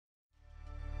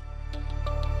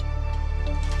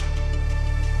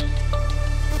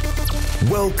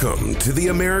Welcome to the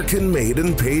American Made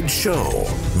and Paid Show,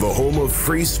 the home of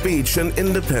free speech and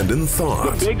independent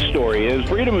thought. The big story is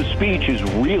freedom of speech is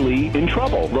really in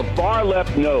trouble. The far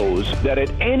left knows that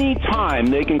at any time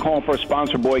they can call for a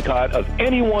sponsor boycott of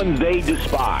anyone they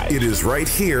despise. It is right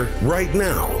here, right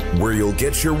now, where you'll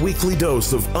get your weekly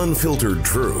dose of unfiltered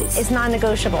truth. It's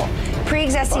non-negotiable.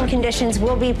 Pre-existing conditions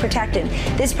will be protected.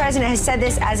 This president has said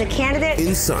this as a candidate.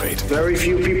 Insight. Very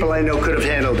few people I know could have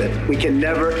handled it. We can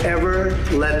never, ever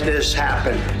let this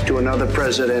happen to another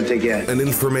president again. And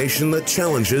information that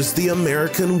challenges the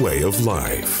American way of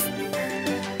life.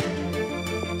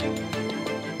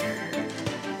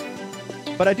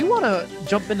 But I do want to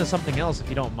jump into something else, if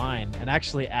you don't mind, and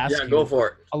actually ask go for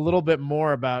it. A little bit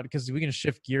more about, because we can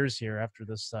shift gears here after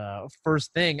this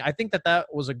first thing. I think that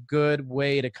was a good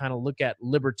way to kind of look at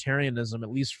libertarianism,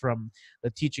 at least from the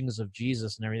teachings of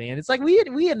Jesus and everything. And it's like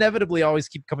we inevitably always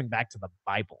keep coming back to the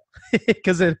Bible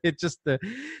because it's the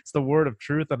word of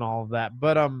truth and all of that.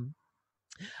 But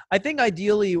I think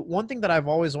ideally, one thing that I've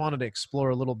always wanted to explore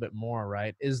a little bit more,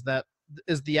 right, is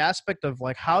the aspect of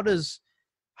like how does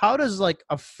like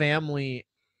a family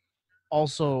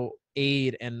also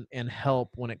aid and help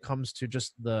when it comes to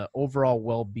just the overall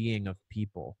well-being of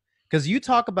people? Because you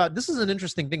talk about, this is an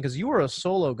interesting thing, because you were a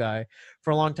solo guy for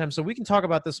a long time, so we can talk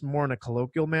about this more in a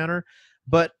colloquial manner,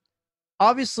 but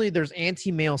obviously there's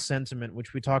anti-male sentiment,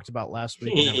 which we talked about last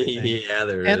week and everything. Yeah,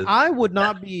 there and is. I would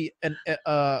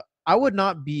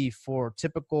not be for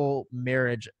typical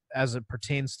marriage as it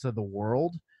pertains to the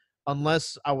world,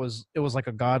 unless it was like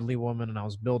a godly woman and I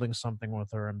was building something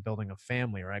with her and building a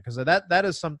family, right? Because that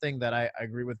is something that I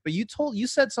agree with. But you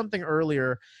said something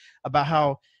earlier about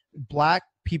how Black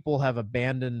people have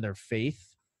abandoned their faith.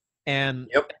 And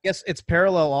Yep. I guess it's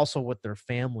parallel also with their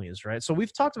families, right? So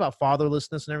we've talked about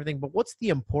fatherlessness and everything, but what's the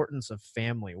importance of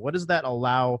family? What does that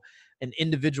allow an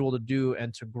individual to do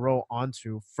and to grow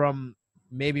onto from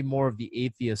maybe more of the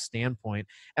atheist standpoint?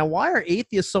 And why are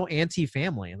atheists so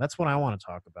anti-family? And that's what I want to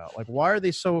talk about. Like, why are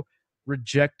they so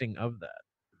rejecting of that?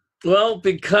 Well,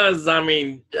 because, I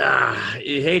mean,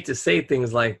 you hate to say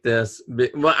things like this, but,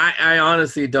 well, I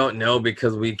honestly don't know,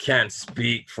 because we can't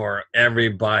speak for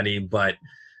everybody, but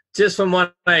just from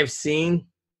what I've seen,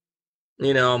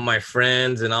 you know, my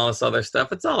friends and all this other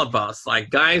stuff, it's all about like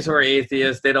guys who are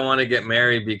atheists, they don't want to get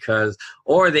married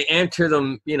or they enter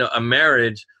a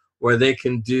marriage where they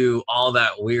can do all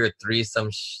that weird threesome,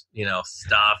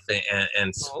 stuff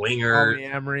and swinger.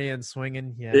 Polyamory and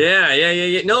swinging.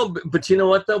 Yeah. No, but you know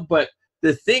what though? But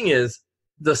the thing is,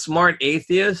 the smart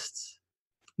atheists,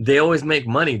 they always make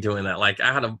money doing that. Like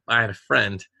I had a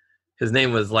friend, his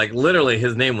name was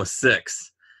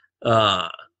Six.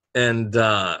 And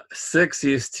Six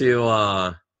used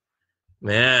to,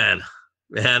 man,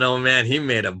 he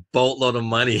made a boatload of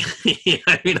money.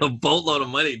 I mean, a boatload of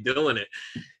money doing it.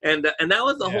 And that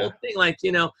was the whole thing, like,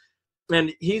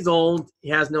 and he's old, he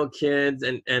has no kids,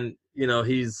 and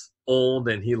he's old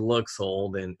and he looks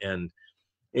old, and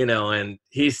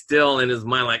he's still in his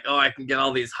mind like, oh, I can get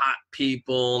all these hot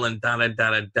people and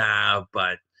da-da-da-da-da.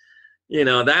 But,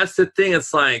 that's the thing.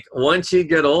 It's like, once you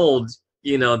get old,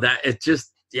 that it's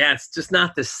just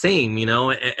not the same,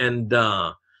 and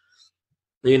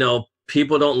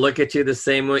people don't look at you the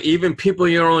same way. Even people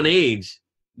your own age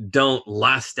don't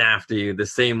lust after you the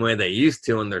same way they used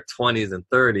to in their 20s and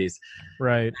 30s.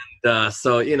 Right. And,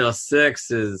 so,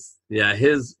 Six is,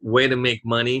 his way to make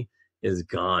money is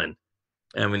gone.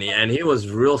 I mean, and he was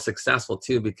real successful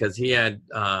too, because he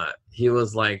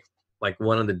was like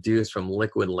one of the dudes from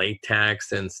Liquid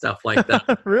Latex and stuff like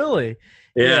that. Really?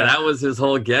 Yeah, that was his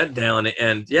whole get down.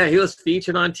 And he was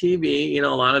featured on TV, a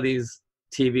lot of these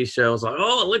TV shows like,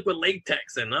 oh, Liquid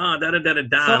Latex and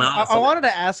da-da-da-da-da. So I wanted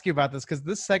to ask you about this, because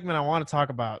this segment I want to talk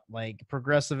about like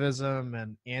progressivism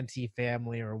and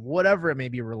anti-family or whatever it may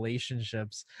be,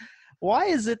 relationships. Why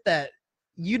is it that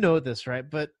this, right?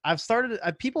 But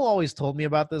people always told me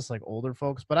about this, like older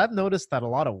folks, but I've noticed that a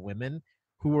lot of women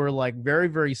who were like very,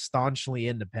 very staunchly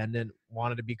independent,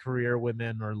 wanted to be career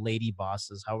women or lady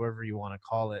bosses, however you want to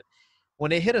call it. When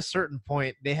they hit a certain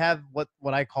point, they have what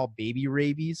I call baby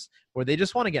rabies, where they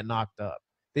just want to get knocked up.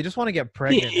 They just want to get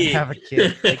pregnant and have a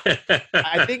kid. Like,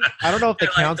 I don't know if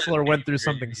the counselor went through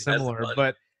something similar,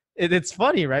 but it's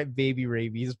funny, right? Baby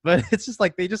rabies, but it's just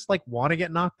like, they just like want to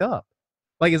get knocked up.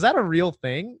 Like, is that a real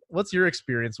thing? What's your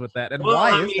experience with that? And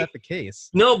why is that the case?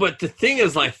 No, but the thing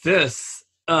is like this,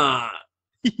 a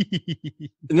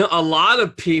lot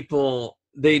of people,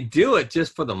 they do it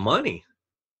just for the money,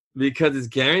 because it's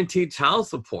guaranteed child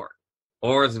support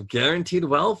or it's guaranteed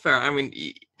welfare. I mean,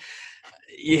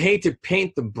 you hate to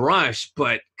paint the brush,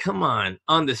 but come on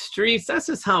the streets, that's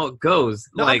just how it goes.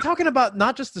 No, like, I'm talking about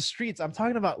not just the streets. I'm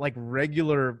talking about like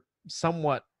regular,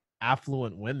 somewhat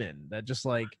affluent women that just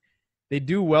like they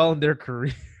do well in their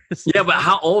careers. Yeah, but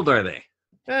how old are they?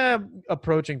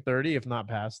 Approaching 30, if not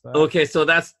past that. Okay, so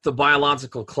that's the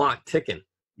biological clock ticking.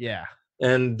 Yeah.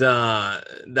 And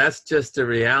that's just the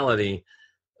reality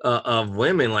of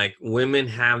women. Like, women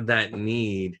have that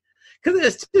need. Because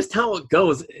it's just how it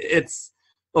goes. It's,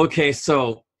 okay,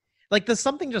 so... Like, does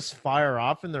something just fire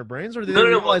off in their brains? Or do they No,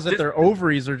 realize that their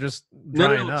ovaries are just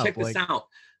drying up? Check this out.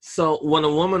 So when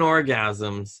a woman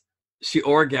orgasms, she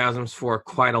orgasms for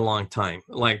quite a long time.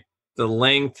 Like, the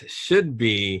length should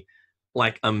be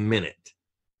like a minute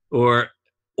or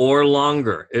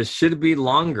longer. It should be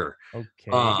longer.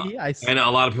 Okay. I know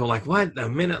a lot of people are like, what, a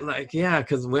minute? Like, yeah,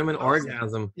 because women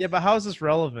orgasm. Yeah, but how is this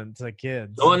relevant to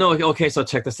kids? Oh, no. Okay, so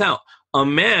check this out. A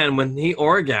man, when he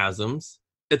orgasms,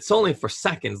 it's only for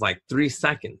seconds, like 3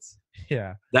 seconds.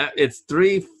 Yeah. That it's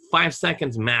 3-5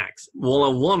 seconds max. Well,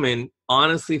 a woman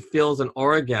honestly feels an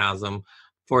orgasm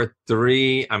for 1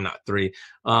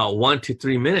 to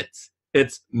 3 minutes.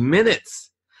 It's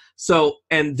minutes. So,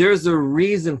 and there's a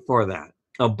reason for that.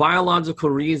 A biological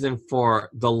reason for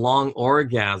the long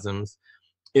orgasms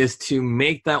is to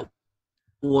make that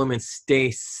woman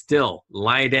stay still,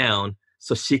 lie down,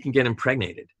 so she can get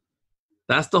impregnated.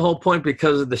 That's the whole point,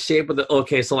 because of the shape of the...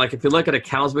 Okay, so like if you look at a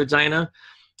cow's vagina,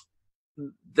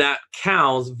 that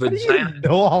cow's vagina... How do you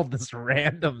know all this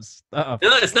random stuff?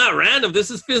 No, it's not random. This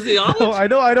is physiology. No,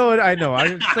 I know.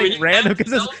 I'm just saying random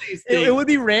because it would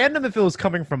be random if it was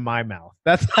coming from my mouth.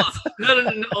 That's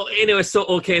no. Anyway, so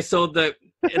okay, so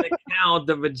in a cow,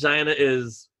 the vagina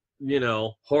is,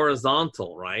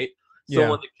 horizontal, right? So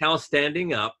when the cow's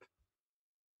standing up,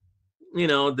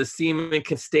 the semen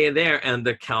can stay there and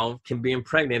the cow can be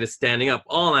impregnated standing up.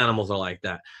 All animals are like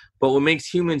that. But what makes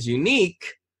humans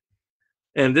unique,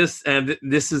 and this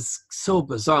is so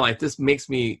bizarre, like this makes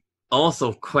me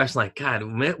also question, like, God,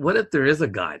 what if there is a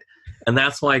God? And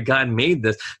that's why God made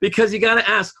this. Because you got to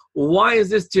ask, why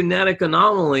is this genetic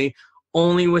anomaly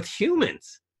only with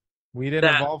humans? We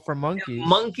didn't evolve from monkeys.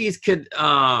 Monkeys could,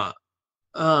 oh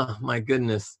my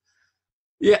goodness.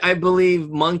 Yeah, I believe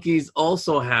monkeys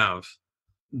also have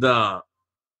the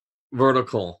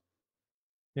vertical.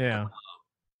 Yeah.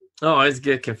 Oh, I always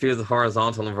get confused with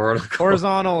horizontal and vertical.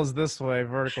 Horizontal is this way,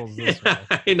 vertical is this way.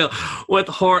 I know.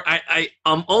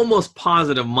 I'm almost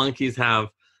positive monkeys have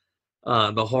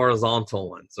the horizontal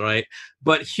ones, right?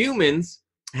 But humans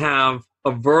have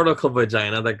a vertical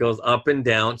vagina that goes up and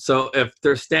down. So if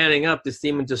they're standing up, the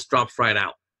semen just drops right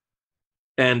out.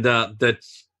 And the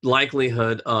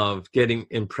likelihood of getting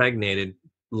impregnated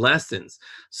lessens.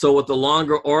 So with the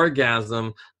longer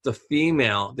orgasm,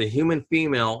 the human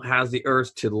female has the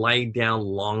urge to lie down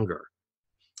longer.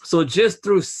 So just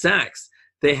through sex,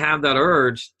 they have that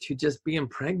urge to just be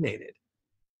impregnated.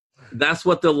 That's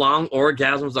what the long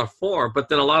orgasms are for. But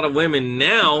then a lot of women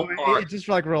now it just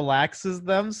like relaxes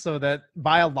them so that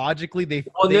biologically they.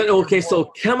 So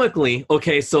chemically,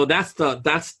 so that's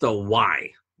the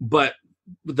why. But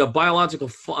the biological,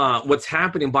 what's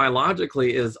happening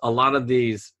biologically is a lot of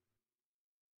these,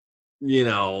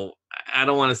 I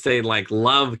don't want to say like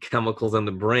love chemicals in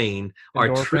the brain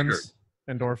are triggered.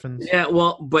 Endorphins. Yeah,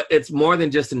 well, but it's more than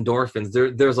just endorphins.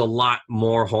 There's a lot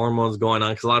more hormones going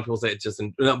on, because a lot of people say it's just,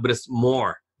 but it's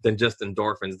more than just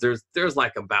endorphins. There's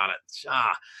like about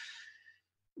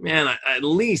at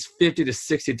least 50 to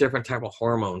 60 different type of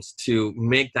hormones to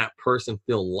make that person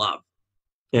feel love.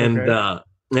 And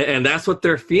and that's what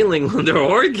they're feeling when they're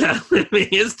orgasming.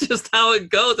 It's just how it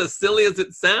goes, as silly as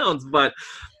it sounds. But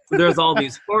there's all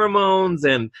these hormones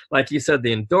and, like you said,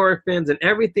 the endorphins and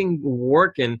everything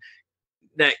working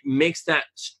that makes that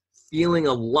feeling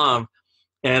of love.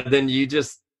 And then you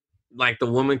just, like,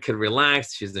 the woman could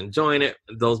relax. She's enjoying it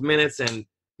those minutes. And,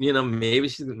 maybe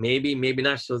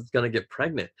not, she's going to get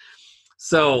pregnant.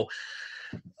 So,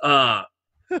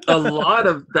 a lot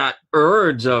of that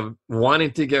urge of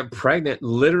wanting to get pregnant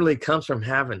literally comes from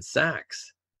having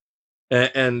sex,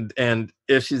 and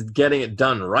if she's getting it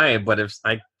done right. But if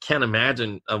I can't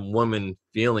imagine a woman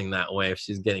feeling that way if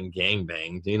she's getting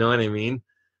gangbanged, you know what I mean?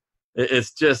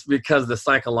 It's just because the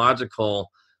psychological,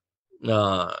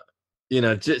 just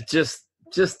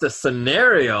the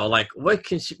scenario. Like,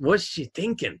 what's she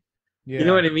thinking? Yeah. You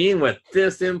know what I mean? With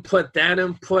this input, that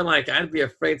input, like, I'd be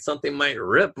afraid something might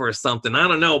rip or something. I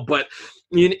don't know. But,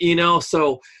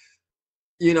 so,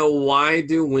 why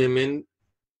do women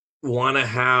want to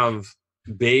have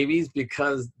babies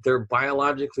because they're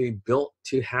biologically built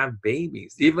to have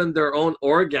babies. Even their own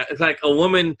organ. It's like a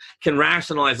woman can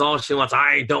rationalize all she wants.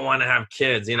 I don't want to have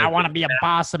kids. You know, I want to be a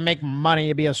boss and make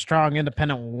money, be a strong,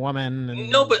 independent woman. And...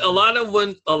 No, but a lot of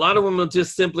women will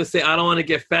just simply say, I don't want to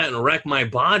get fat and wreck my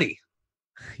body.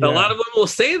 Yeah. A lot of women will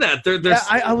say that.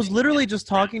 I was literally just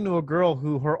talking to a girl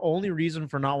who her only reason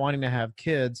for not wanting to have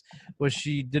kids was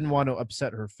she didn't want to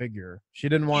upset her figure. She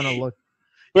didn't want to look.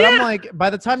 But I'm like, by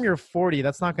the time you're 40,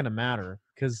 that's not going to matter.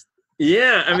 Because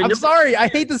I'm sorry, I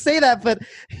hate to say that, but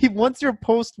once you're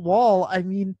post-wall, I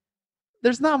mean,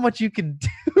 there's not much you can do.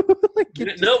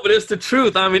 No, but it's the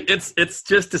truth. I mean, it's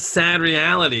just a sad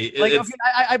reality. Like,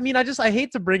 I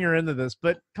hate to bring her into this,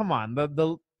 but come on,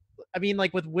 I mean,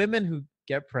 like with women who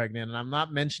get pregnant, and I'm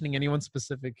not mentioning anyone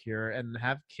specific here, and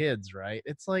have kids, right?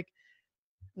 It's like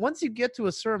once you get to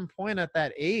a certain point at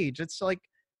that age, it's like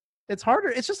it's harder.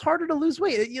 It's just harder to lose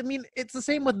weight. I mean, it's the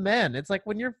same with men. It's like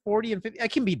when you're 40 and 50,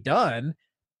 it can be done,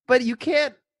 but you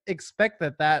can't expect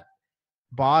that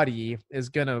body is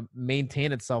gonna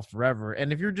maintain itself forever.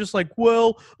 And if you're just like,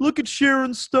 well, look at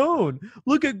Sharon Stone,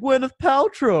 look at Gwyneth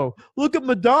Paltrow, look at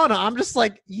Madonna, I'm just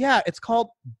like, yeah, it's called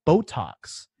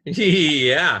Botox.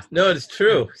 Yeah, no, it's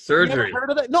true. Surgery. You ever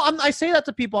heard of that? No, I say that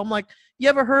to people. I'm like, you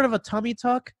ever heard of a tummy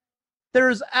tuck?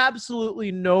 There is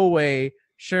absolutely no way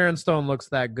Sharon Stone looks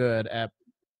that good at,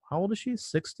 how old is she?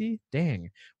 60?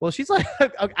 Dang. Well, she's like,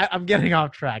 I'm getting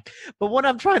off track. But what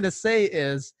I'm trying to say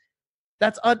is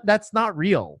that's not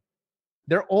real.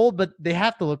 They're old, but they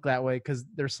have to look that way because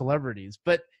they're celebrities.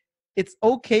 But it's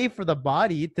okay for the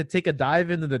body to take a dive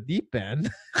into the deep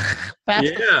end.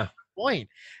 Point.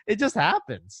 It just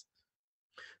happens.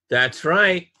 That's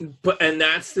right. And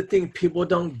that's the thing. People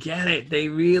don't get it. They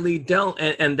really don't.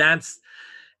 And that's,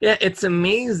 it's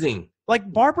amazing.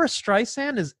 Like Barbara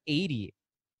Streisand is 80.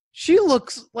 She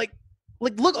looks like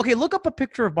look up a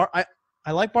picture of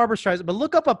I like Barbara Streisand, but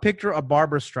look up a picture of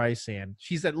Barbara Streisand.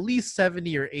 She's at least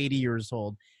 70 or 80 years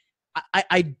old.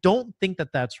 I don't think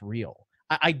that's real.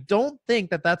 I don't think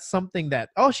that's something that,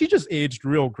 oh, she just aged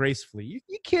real gracefully.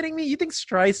 You kidding me? You think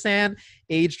Streisand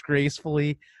aged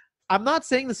gracefully? I'm not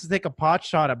saying this to take a pot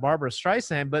shot at Barbara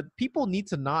Streisand, but people need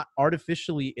to not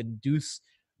artificially induce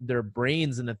their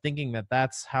brains into thinking that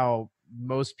that's how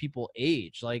most people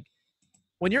age. Like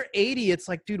when you're 80, it's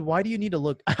like, dude, why do you need to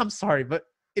look? I'm sorry, but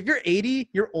if you're 80,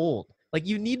 you're old. Like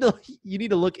you need to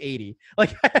look 80.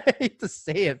 Like I hate to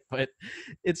say it, but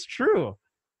it's true.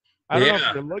 I don't know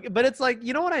if you're looking, but it's like,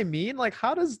 you know what I mean? Like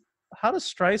how does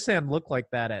Streisand look like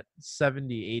that at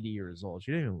 70, 80 years old?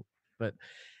 She didn't even, but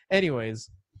anyways,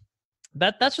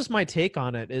 that's just my take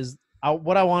on it. Is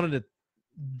what I wanted to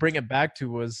bring it back to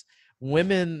was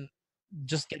women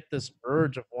just get this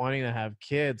urge of wanting to have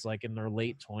kids like in their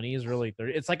late 20s, early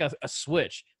 30s. It's like a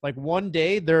switch. Like one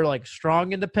day they're like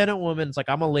strong, independent women. It's like,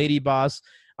 I'm a lady boss.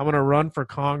 I'm going to run for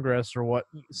Congress or what,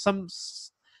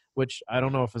 which I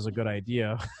don't know if is a good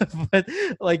idea, but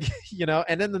like, you know,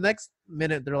 and then the next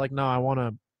minute they're like, no, I want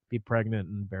to be pregnant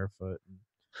and barefoot and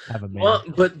have a man. Well,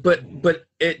 but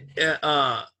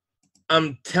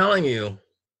I'm telling you,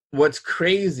 what's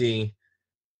crazy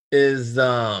is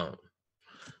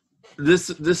this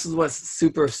is what's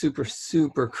super, super,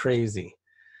 super crazy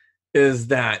is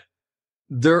that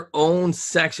their own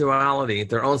sexuality,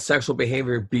 their own sexual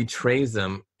behavior betrays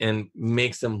them and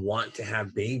makes them want to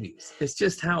have babies. It's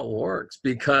just how it works,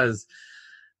 because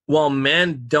while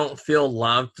men don't feel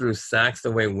love through sex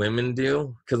the way women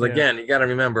do, because again, you got to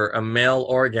remember, a male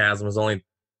orgasm is only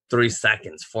 3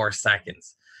 seconds, 4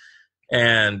 seconds.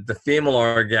 And the female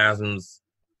orgasm's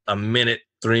a minute,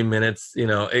 3 minutes, you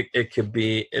know, it could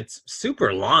be, it's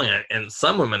super long, and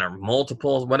some women are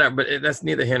multiples, whatever, but that's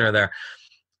neither here nor there.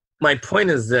 My point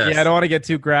is this. Yeah, I don't want to get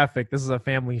too graphic. This is a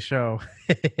family show.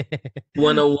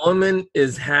 When a woman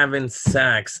is having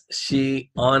sex,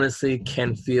 she honestly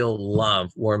can feel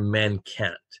love where men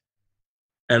can't.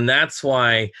 And that's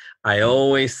why I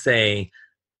always say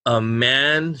a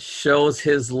man shows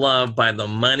his love by the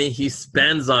money he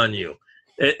spends on you.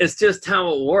 It's just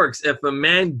how it works. If a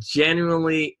man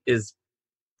genuinely is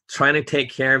trying to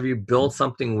take care of you, build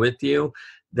something with you,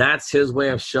 that's his way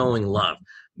of showing love.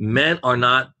 Men are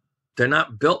not, they're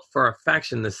not built for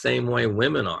affection the same way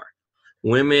women are.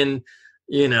 Women,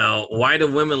 you know, why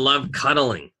do women love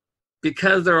cuddling?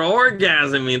 Because they're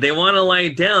orgasming. They want to lie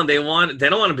down. They don't want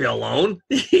to be alone.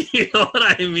 You know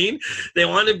what I mean? They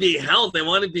want to be held. They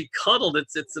want to be cuddled.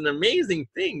 It's an amazing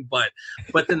thing. But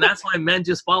then that's why men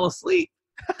just fall asleep.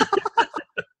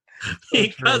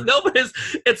 Because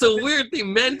it's a weird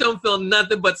thing. Men don't feel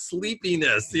nothing but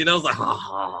sleepiness. You know, it's like,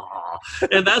 oh,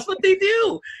 and that's what they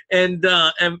do. And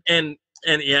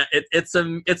And yeah, it's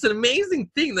an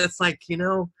amazing thing. That's like,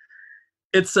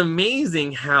 it's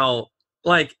amazing how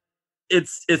like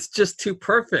it's just too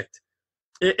perfect.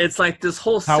 It's like this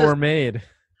whole How system. we're made.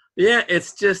 Yeah,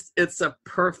 it's a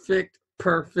perfect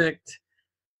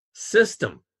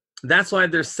system. That's why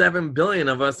there's 7 billion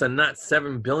of us and not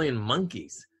 7 billion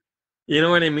monkeys. You know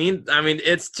what I mean? I mean,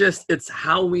 it's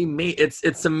how we made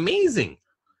it's amazing.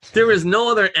 There is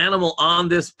no other animal on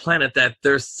this planet that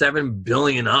there's 7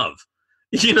 billion of.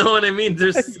 You know what I mean?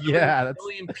 There's 7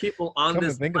 billion people on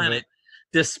this planet,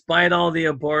 despite all the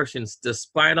abortions,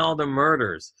 despite all the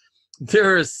murders.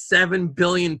 There are 7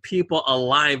 billion people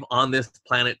alive on this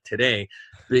planet today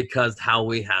because how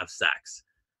we have sex.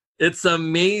 It's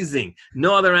amazing.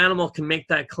 No other animal can make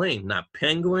that claim. Not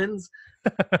penguins,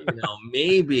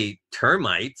 maybe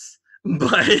termites,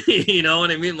 but you know what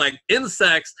I mean? Like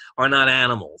insects are not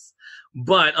animals.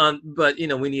 But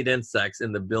we need insects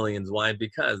in the billions. Why?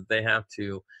 Because they have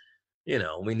to,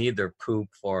 we need their poop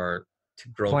to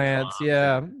grow plants.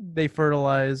 They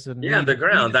fertilize and the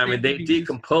ground. I mean, they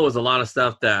decompose a lot of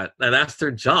stuff and that's their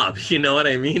job. You know what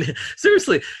I mean?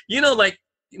 Seriously, like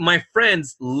my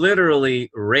friends literally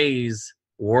raise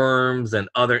worms and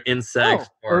in insects,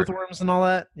 earthworms and all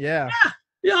that. Yeah,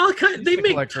 all kind. They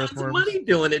make tons of money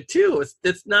doing it too.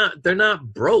 They're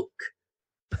not broke.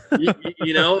 They're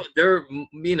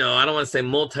I don't want to say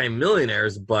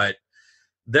multimillionaires, but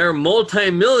they're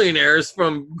multimillionaires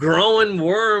from growing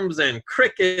worms and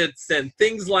crickets and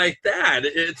things like that.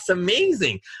 It's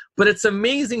amazing. But it's an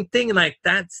amazing thing. Like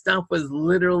that stuff was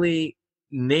literally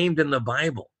named in the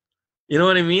Bible. You know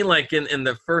what I mean? Like in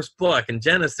the first book in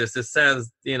Genesis, it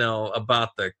says, about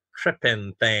the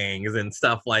creeping things and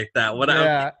stuff like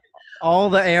that. All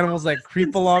the animals that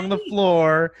creep along the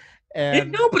floor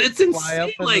and but it's insane. Fly up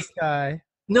in the sky.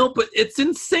 No, but it's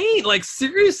insane. Like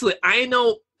seriously, I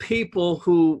know people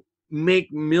who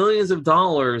make millions of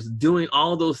dollars doing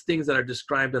all those things that are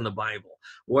described in the Bible.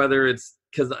 Whether it's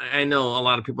because I know a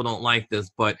lot of people don't like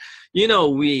this, but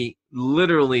we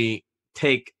literally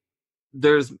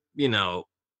there's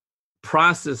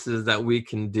processes that we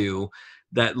can do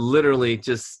that literally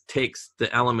just takes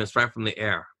the elements right from the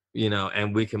air,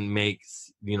 and we can make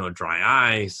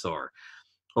dry ice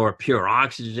or pure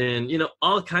oxygen,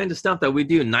 all kinds of stuff that we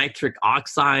do. Nitric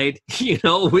oxide,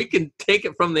 we can take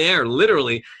it from the air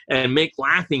literally and make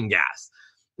laughing gas.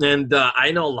 And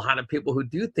I know a lot of people who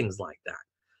do things like that.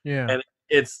 Yeah. And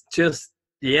it's just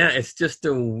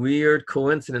a weird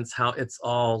coincidence how it's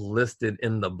all listed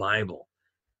in the Bible.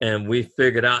 And we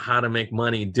figured out how to make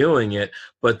money doing it.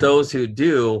 But those who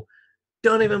do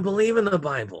don't even believe in the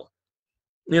Bible.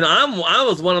 I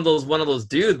was one of those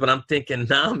dudes, but I'm thinking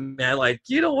now, man, like,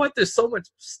 you know what? There's so much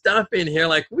stuff in here.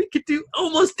 Like we could do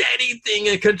almost anything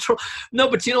and control. No,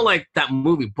 but like that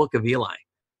movie, Book of Eli.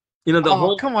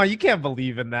 Come on, you can't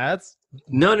believe in that.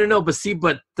 No. But see,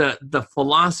 the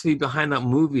philosophy behind that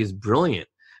movie is brilliant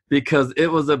because it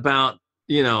was about,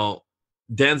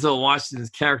 Denzel Washington's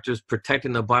characters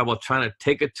protecting the Bible, trying to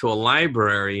take it to a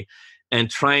library and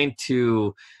trying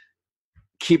to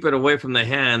keep it away from the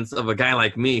hands of a guy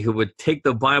like me who would take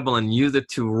the Bible and use it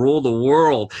to rule the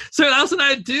world. So that's what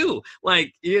I do.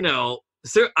 Like,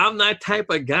 sir, I'm that type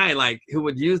of guy, like, who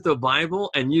would use the Bible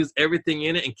and use everything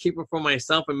in it and keep it for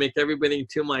myself and make everybody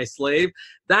to my slave.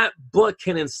 That book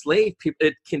can enslave people.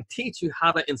 It can teach you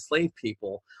how to enslave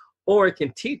people, or it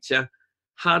can teach you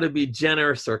how to be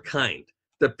generous or kind,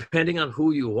 depending on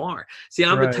who you are. See,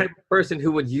 I'm the type of person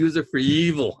who would use it for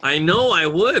evil. I know I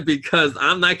would because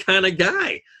I'm that kind of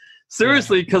guy.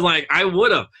 Seriously, because like I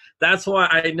would have. That's why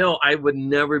I know I would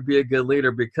never be a good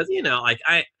leader because,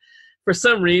 for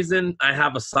some reason, I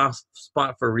have a soft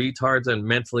spot for retards and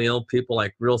mentally ill people,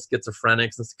 like real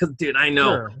schizophrenics. Because, dude, I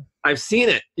know. Sure. I've seen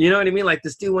it. You know what I mean? Like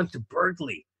this dude went to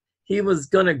Berkeley. He was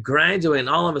going to graduate and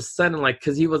all of a sudden, like,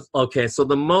 because he was, okay, so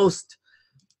the most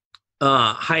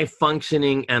high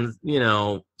functioning and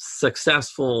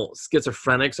successful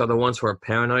schizophrenics are the ones who are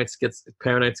paranoid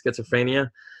schizophrenia.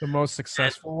 The most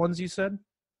successful ones, you said?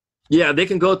 Yeah, they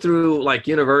can go through like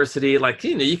university, like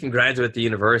you can graduate the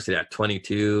university at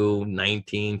 22,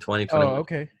 19, 20, 20. Oh,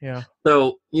 okay, yeah.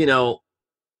 So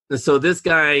so this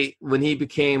guy, when he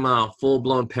became a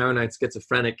full-blown paranoid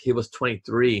schizophrenic, he was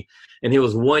 23 and he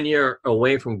was 1 year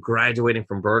away from graduating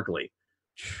from Berkeley.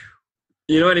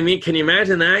 You know what I mean? Can you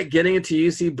imagine that? Getting into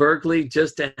UC Berkeley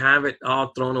just to have it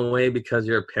all thrown away because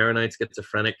you're a paranoid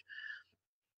schizophrenic.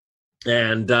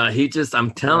 And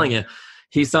I'm telling you,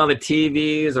 he saw the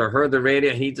TVs or heard the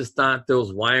radio. He just thought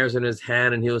those wires in his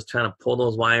head and he was trying to pull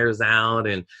those wires out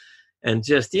and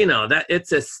just, that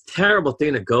it's a terrible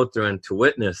thing to go through and to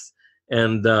witness.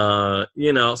 And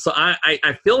you know, so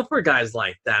I feel for guys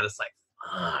like that. It's like,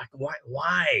 fuck,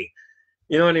 why?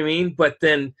 You know what I mean? But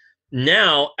then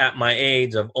now at my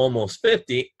age of almost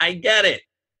 50, I get it.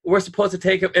 We're supposed to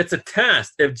take it. It's a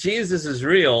test. If Jesus is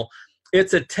real,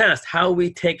 it's a test. How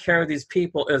we take care of these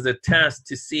people is a test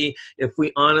to see if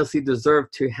we honestly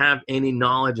deserve to have any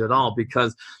knowledge at all.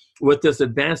 Because with this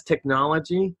advanced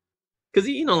technology, because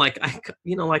like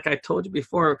I told you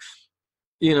before,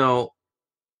 you know,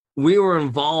 we were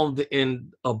involved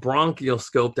in a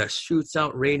bronchioscope that shoots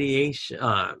out radiation,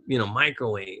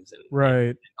 microwaves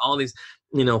and all these,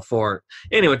 for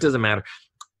anyway, it doesn't matter.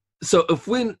 So if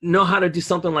we know how to do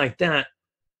something like that,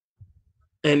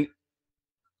 and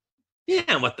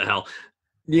yeah, what the hell,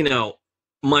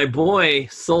 my boy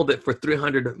sold it for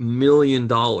 $300 million.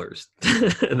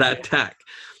 That tech,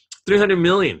 $300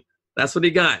 million. That's what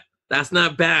he got. That's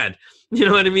not bad. You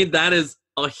know what I mean? That is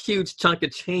a huge chunk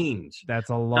of change. That's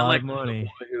a lot of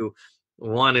money. Who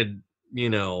wanted,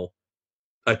 $1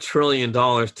 trillion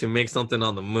to make something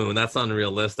on the moon? That's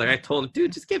unrealistic. I told him,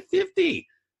 dude, just get 50.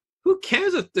 Who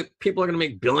cares if the people are going to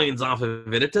make billions off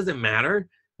of it? It doesn't matter.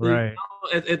 Right.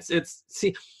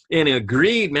 Anyway,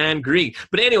 greed, man, greed.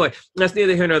 But anyway, that's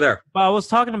neither here nor there. Well, I was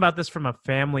talking about this from a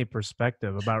family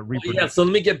perspective about reproduction. Yeah, so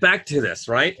let me get back to this,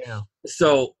 right? Yeah.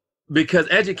 So, because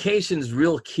education is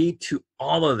real key to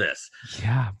all of this.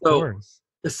 Yeah, of course.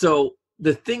 So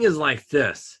the thing is like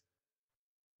this.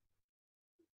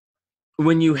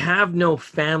 When you have no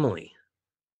family,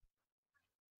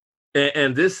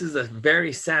 and this is a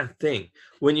very sad thing,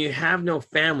 when you have no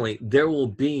family, there will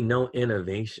be no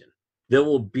innovation. There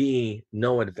will be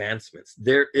no advancements.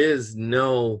 There is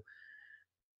no,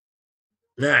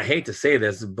 I hate to say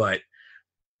this, but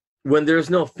when there's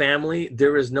no family,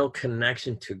 there is no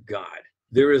connection to God.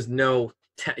 There is no,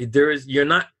 you're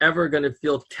not ever going to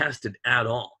feel tested at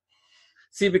all.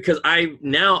 See, because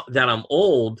now that I'm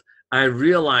old, I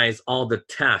realize all the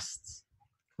tests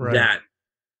that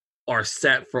are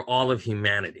set for all of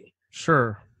humanity.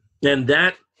 Sure. And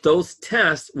those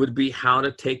tests would be how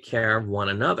to take care of one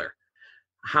another.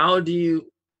 How do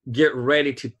you get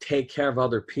ready to take care of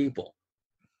other people?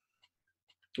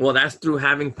 Well, that's through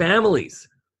having families.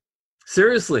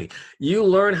 Seriously, you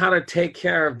learn how to take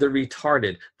care of the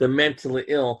retarded, the mentally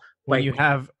ill when you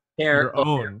have your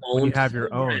own. When you have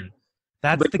your own.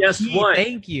 That's the key. What?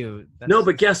 Thank you. No,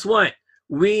 but guess what?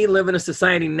 We live in a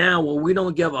society now where we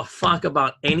don't give a fuck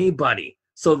about anybody.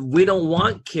 So we don't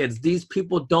want kids. These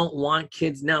people don't want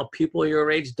kids now. People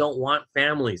your age don't want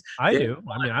families. I do.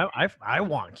 I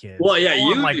want kids. Well, yeah,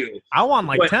 you do. I want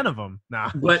 10 of them.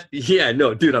 Nah. But yeah,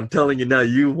 no, dude, I'm telling you now,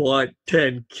 you want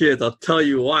 10 kids. I'll tell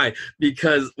you why.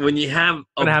 Because when you have... You're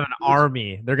going to have an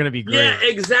army. They're going to be great. Yeah,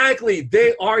 exactly.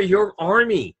 They are your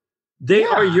army. They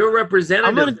are your representatives.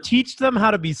 I'm going to teach them how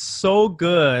to be so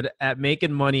good at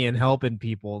making money and helping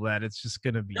people that it's just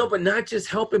going to be... No, but not just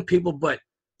helping people, but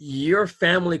your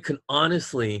family can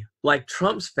honestly, like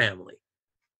Trump's family,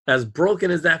 as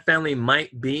broken as that family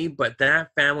might be, but that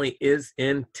family is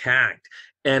intact.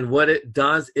 And what it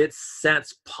does, it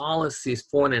sets policies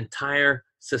for an entire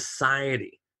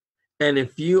society. And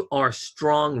if you are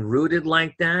strong-rooted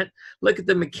like that, look at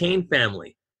the McCain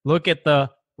family. Look at the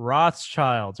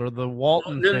Rothschilds or the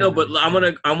Walton family. No, but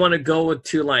I want to go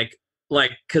to like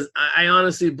because I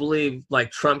honestly believe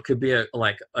like Trump could be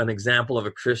an example of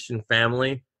a Christian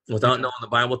family without knowing the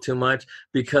Bible too much,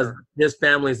 because his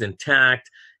family's intact.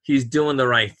 He's doing the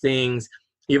right things,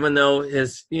 even though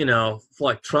his,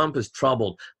 like Trump is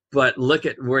troubled. But look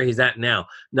at where he's at now.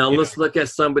 Now let's look at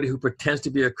somebody who pretends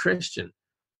to be a Christian.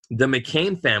 The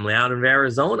McCain family out of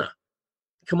Arizona.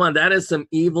 Come on, that is some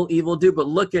evil dude. But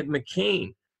look at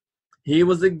McCain. He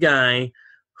was a guy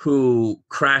who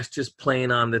crashed his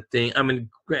plane on the thing. I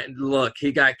mean, look,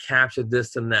 he got captured,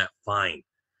 this and that, fine.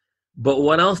 But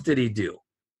what else did he do?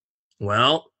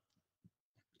 Well,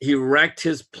 he wrecked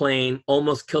his plane,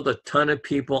 almost killed a ton of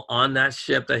people on that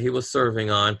ship that he was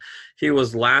serving on. He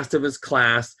was last of his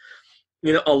class.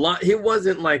 He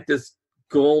wasn't like this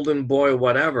golden boy,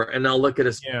 whatever. And now look at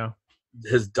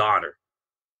his daughter,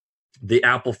 the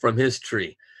apple from his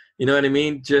tree. You know what I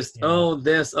mean? Just,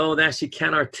 this, that. She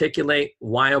can't articulate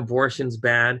why abortion's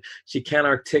bad. She can't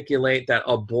articulate that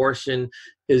abortion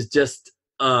is just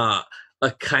a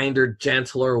kinder,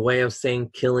 gentler way of saying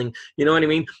killing. You know what I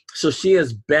mean? So she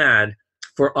is bad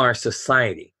for our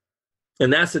society.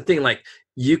 And that's the thing. Like,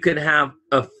 you could have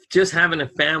just having a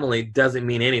family doesn't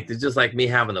mean anything. It's just like me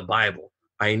having the Bible.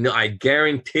 I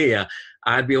guarantee you,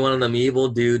 I'd be one of them evil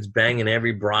dudes banging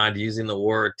every broad, using the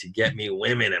word to get me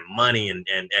women and money and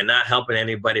not helping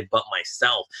anybody but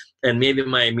myself and maybe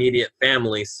my immediate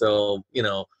family. So,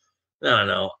 I don't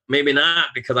know. Maybe not,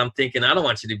 because I'm thinking I don't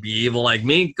want you to be evil like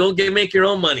me. Go make your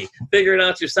own money. Figure it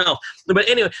out yourself. But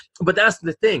anyway, but that's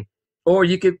the thing. Or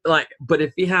you could but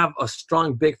if you have a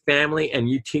strong, big family and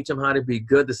you teach them how to be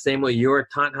good the same way you were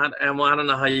taught how to, and well, I don't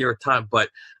know how you were taught, but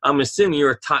I'm assuming you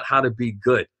were taught how to be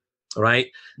good, right?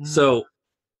 Mm-hmm. So,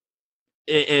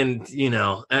 and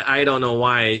I don't know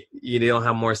why you don't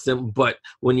have more siblings, but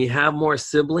when you have more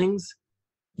siblings,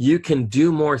 you can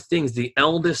do more things. The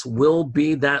eldest will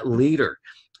be that leader.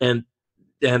 And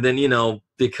then,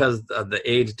 because of the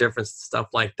age difference, stuff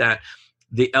like that,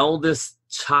 the eldest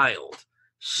child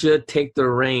should take the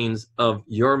reins of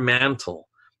your mantle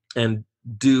and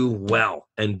do well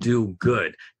and do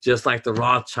good, just like the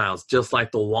Rothschilds, just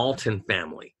like the Walton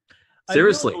family.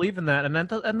 Seriously. I believe in that.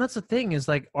 And that's the thing is,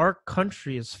 like, our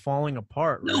country is falling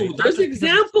apart. Right? No, there's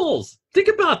examples. Think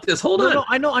about this. Hold on. No,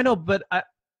 I know, but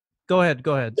Go ahead.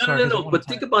 No. But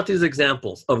think about these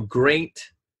examples of great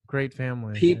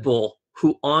families, people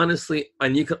who honestly,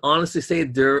 and you can honestly say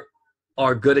there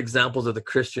are good examples of the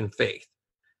Christian faith.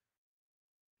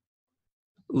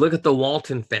 Look at the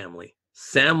Walton family,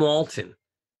 Sam Walton,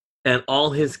 and all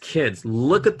his kids.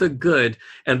 Look at the good,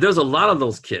 and there's a lot of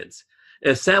those kids.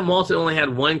 If Sam Walton only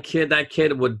had one kid, that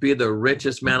kid would be the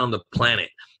richest man on the planet.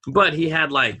 But he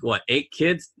had 9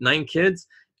 kids,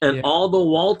 and all the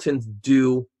Waltons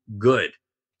do good.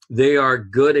 They are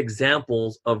good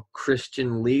examples of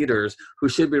Christian leaders who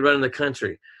should be running the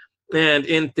country. And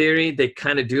in theory, they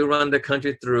kind of do run the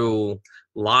country through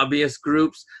lobbyist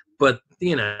groups, but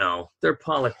they're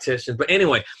politicians. But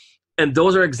anyway, and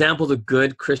those are examples of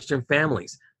good Christian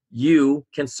families. You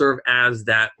can serve as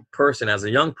that person, as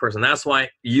a young person. That's why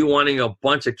you wanting a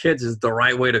bunch of kids is the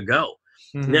right way to go.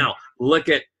 Mm-hmm. Now, look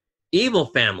at evil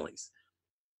families.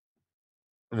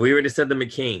 We already said the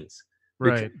McCains.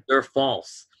 Right. They're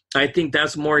false. I think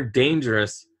that's more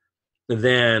dangerous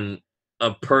than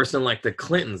a person like the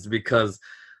Clintons, because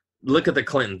look at the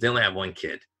Clintons. They only have one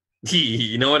kid.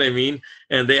 You know what I mean?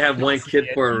 And they have one kid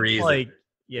for a reason.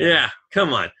 Yeah,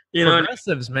 come on.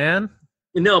 Progressives, man.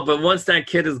 But once that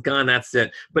kid is gone, that's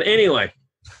it. But anyway.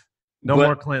 No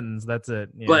more Clintons. That's it.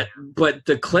 Yeah. But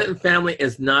the Clinton family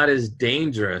is not as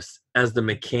dangerous as the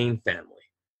McCain family,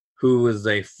 who is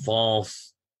a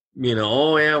false,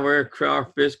 we're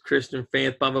our Christian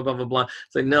faith, blah, blah, blah, blah, blah.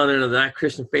 It's like, no, that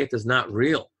Christian faith is not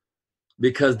real,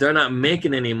 because they're not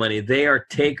making any money. They are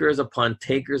takers upon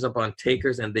takers upon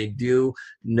takers, and they do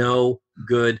no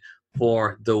good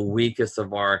for the weakest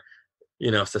of our,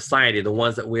 society, the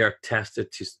ones that we are tested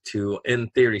to in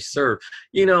theory serve.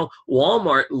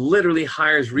 Walmart literally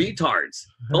hires retards.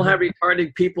 They'll have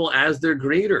retarded people as their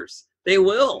greeters. They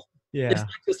will. Yeah. It's not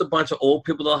just a bunch of old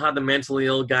people. They'll have the mentally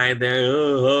ill guy there.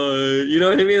 You know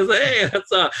what I mean? It's like, hey,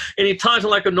 that's and you talk to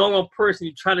like a normal person.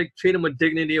 You try to treat him with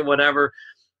dignity or whatever.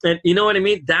 And you know what I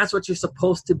mean? That's what you're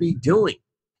supposed to be doing.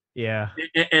 Yeah.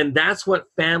 And that's what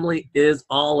family is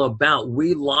all about.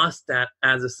 We lost that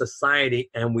as a society,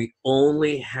 and we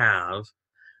only have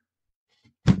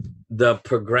the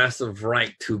progressive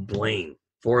right to blame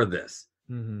for this.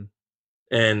 Mm-hmm.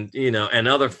 And, and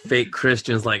other fake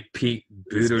Christians like Pete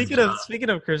Buttigieg. Speaking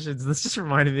of Christians, this just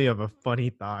reminded me of a funny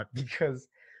thought, because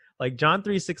John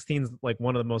 3:16 is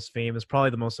one of the most famous, probably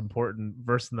the most important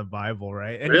verse in the Bible,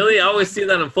 right? And really? I always see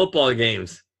that in football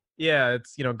games. Yeah,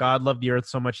 it's, God loved the earth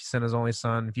so much he sent his only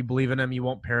son. If you believe in him, you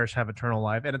won't perish, have eternal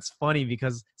life. And it's funny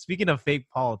because, speaking of fake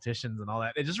politicians and all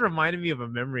that, it just reminded me of a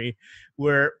memory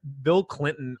where Bill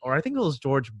Clinton, or I think it was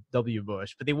George W.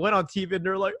 Bush, but they went on TV and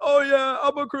they're like, oh yeah,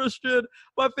 I'm a Christian.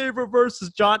 My favorite verse is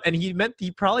John. And he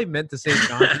probably meant to say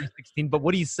John 3:16, but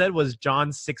what he said was John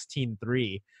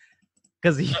 16:3.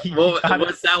 Because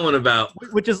what's that one about?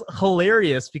 Which is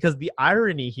hilarious, because the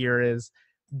irony here is,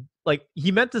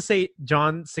 he meant to say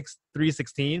John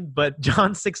 3:16, but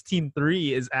John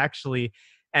 16:3 is actually,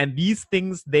 and these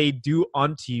things they do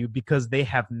unto you because they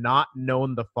have not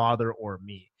known the Father or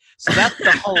me. So that's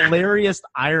the hilarious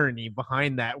irony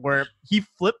behind that, where he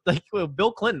flipped,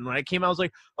 Bill Clinton, when it came out, was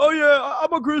like, oh yeah,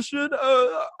 I'm a Christian.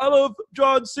 I love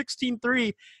John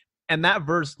 16:3. And that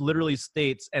verse literally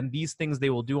states, and these things they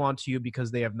will do unto you because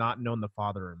they have not known the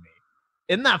Father or me.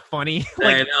 Isn't that funny?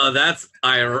 I know, that's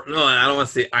I don't want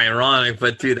to say ironic,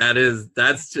 but dude,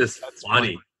 that's just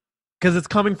funny. Because it's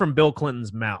coming from Bill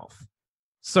Clinton's mouth.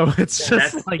 So it's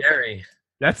just that's scary.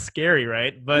 That's scary,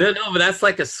 right? But no, but that's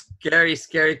like a scary,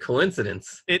 scary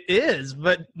coincidence. It is,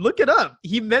 but look it up.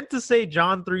 He meant to say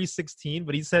John 3:16,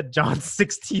 but he said John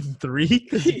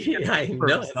 16:3. Yeah, I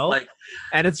know.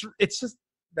 And it's just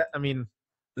that, I mean,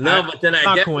 No, but then I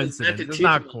not guess coincidence. it's It's meant to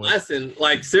not teach him a lesson.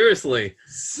 Like, seriously.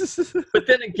 But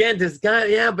then again, this guy,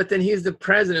 yeah, but then he's the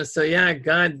president. So, yeah,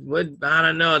 God would, I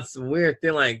don't know. It's a weird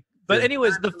thing. Like, But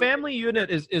anyways, the family unit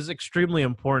is extremely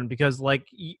important because, like,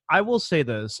 I will say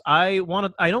this: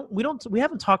 we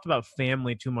haven't talked about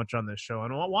family too much on this show,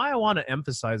 and why I want to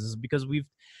emphasize is because we've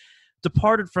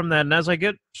departed from that. And as I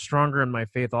get stronger in my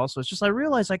faith, also, it's just I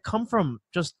realize I come from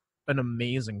just an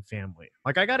amazing family.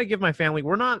 Like, I got to give my family.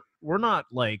 We're not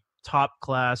like top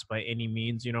class by any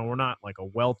means. You know, we're not like a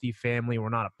wealthy family. We're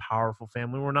not a powerful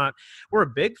family. We're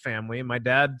a big family. My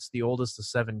dad's the oldest of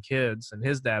 7 kids, and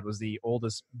his dad was the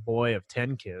oldest boy of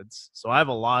 10 kids. So I have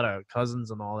a lot of cousins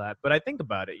and all that. But I think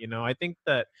about it, you know, I think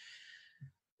that,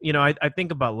 you know, I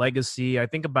think about legacy. I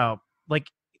think about, like,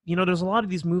 you know, there's a lot of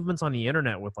these movements on the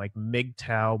internet with like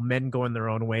MGTOW, men going their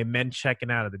own way, men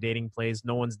checking out of the dating place,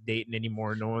 no one's dating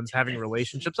anymore, no one's having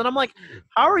relationships. And I'm like,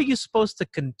 how are you supposed to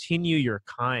continue your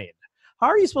kind? How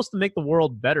are you supposed to make the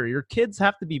world better? Your kids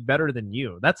have to be better than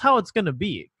you. That's how it's going to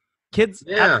be. Kids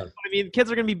are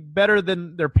going to be better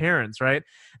than their parents, right?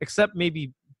 Except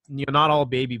maybe, you know, not all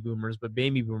baby boomers, but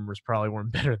baby boomers probably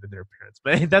weren't better than their parents.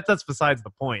 But that's besides the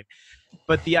point.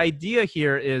 But the idea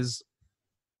here is,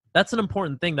 that's an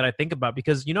important thing that I think about,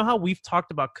 because you know how we've talked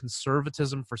about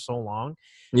conservatism for so long?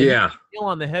 And you hit the nail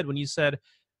on the head when you said,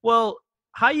 well,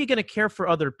 how are you going to care for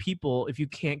other people if you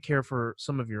can't care for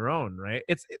some of your own, right?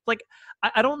 It's like,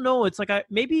 I don't know. It's like,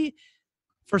 maybe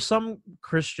for some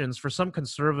Christians, for some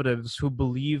conservatives who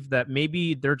believe that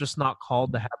maybe they're just not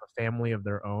called to have a family of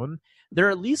their own,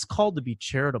 they're at least called to be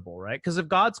charitable, right? Because if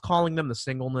God's calling them to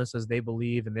singleness as they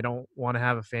believe and they don't want to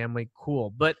have a family, cool.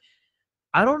 But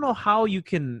I don't know how you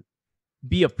can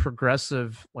be a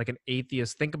progressive, like an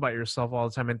atheist, think about yourself all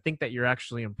the time and think that you're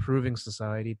actually improving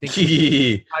society,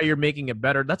 think how you're making it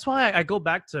better. That's why I go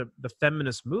back to the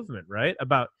feminist movement, right?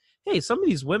 About, hey, some of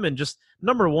these women just,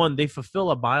 number one, they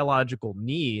fulfill a biological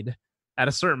need at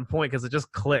a certain point because it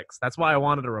just clicks. That's why I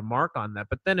wanted to remark on that.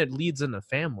 But then it leads into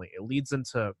family. It leads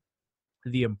into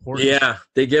the importance. Yeah,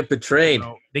 they get betrayed. You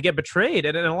know, they get betrayed.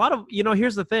 And a lot of, you know,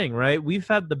 here's the thing, right? We've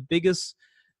had the biggest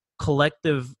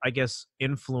collective, I guess,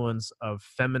 influence of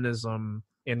feminism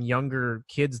in younger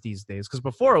kids these days, because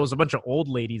before it was a bunch of old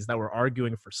ladies that were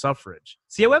arguing for suffrage.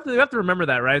 See, we have to remember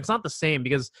that, right? It's not the same,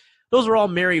 because those were all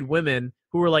married women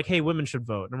who were like, hey, women should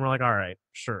vote, and we're like, all right,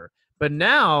 sure. But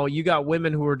now you got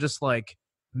women who are just like,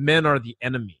 men are the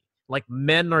enemy, like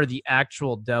men are the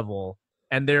actual devil,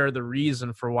 and they're the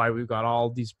reason for why we've got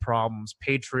all these problems.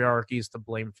 Patriarchy is to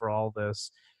blame for all this.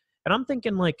 And I'm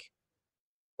thinking, like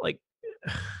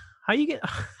how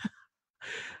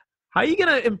you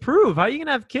gonna improve? How are you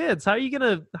gonna have kids? How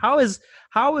is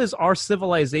our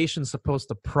civilization supposed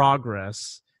to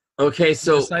progress? Okay,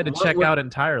 so decide to check out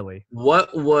entirely.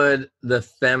 What would the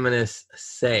feminists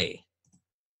say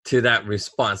to that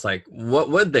response? Like, what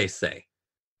would they say?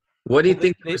 What do you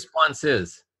think the response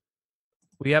is?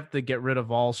 We have to get rid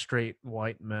of all straight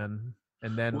white men.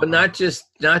 And then, well, not just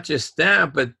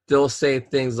that, but they'll say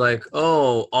things like,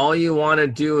 "Oh, all you want to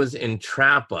do is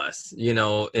entrap us, you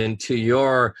know, into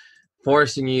your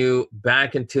forcing you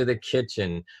back into the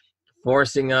kitchen,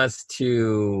 forcing us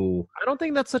to." I don't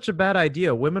think that's such a bad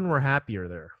idea. Women were happier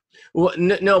there. Well,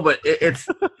 no, but it's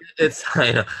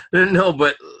I know,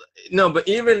 but you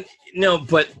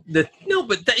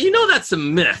know, that's a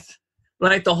myth.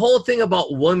 Like, the whole thing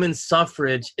about women's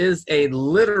suffrage is a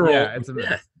literal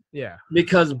myth. Yeah,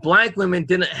 because black women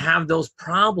didn't have those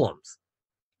problems.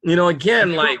 You know,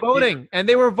 again, like voting, and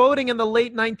they were voting in the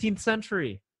late 19th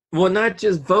century. Well, not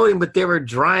just voting, but they were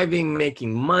driving,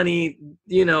 making money.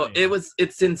 You know,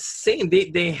 it's insane.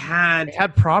 They had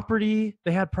property.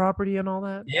 They had property and all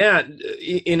that. Yeah,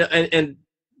 you know, and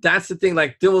that's the thing.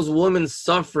 Like, there was women's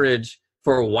suffrage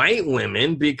for white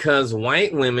women because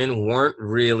white women weren't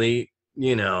really,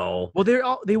 you know,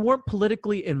 well, they weren't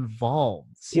politically involved.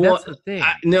 See, that's the thing.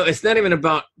 No, it's not even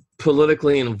about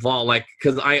politically involved. Like,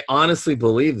 because I honestly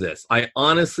believe this. I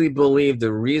honestly believe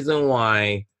the reason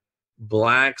why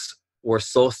blacks were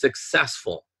so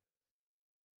successful,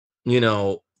 you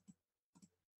know,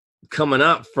 coming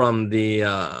up from the,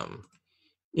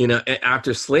 you know,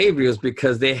 after slavery, was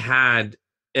because they had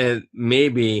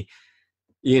maybe,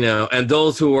 you know, and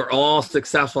those who were all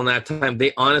successful in that time,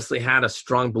 they honestly had a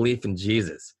strong belief in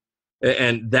Jesus.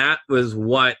 And that was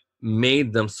what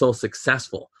made them so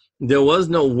successful. There was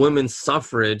no women's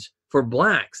suffrage for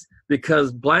blacks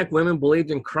because black women believed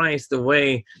in Christ the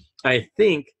way I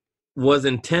think was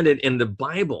intended in the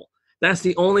Bible. That's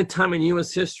the only time in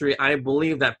U.S. history I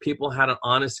believe that people had an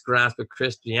honest grasp of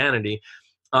Christianity,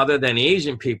 other than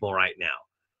Asian people right now.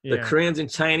 The Yeah. Koreans and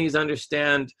Chinese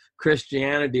understand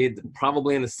Christianity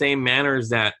probably in the same manner as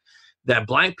that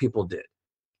black people did.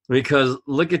 Because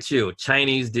look at you,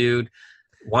 Chinese dude,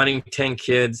 wanting 10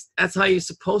 kids. That's how you're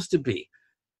supposed to be.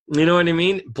 You know what I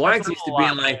mean? Blacks used to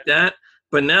be like that,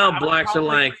 but now blacks are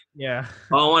like, yeah.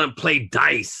 oh, I want to play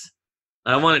dice.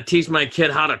 I want to teach my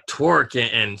kid how to twerk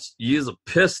and use a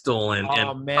pistol.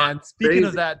 Oh man, speaking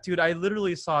of that, dude, I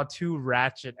literally saw two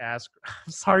ratchet ass.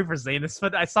 I'm sorry for saying this,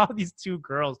 but I saw these two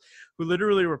girls who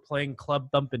literally were playing club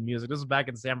thumping music. This was back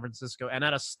in San Francisco, and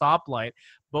at a stoplight,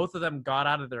 both of them got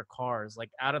out of their cars,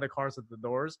 like out of the cars at the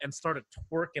doors, and started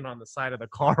twerking on the side of the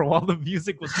car while the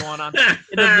music was going on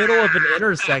in the middle of an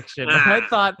intersection. And I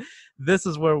thought, this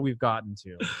is where we've gotten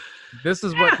to. This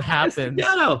is what happens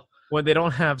when they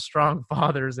don't have strong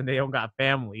fathers and they don't got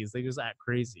families. They just act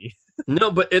crazy.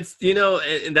 No, but it's,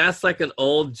 that's like an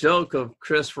old joke of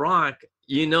Chris Rock.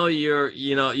 You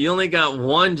only got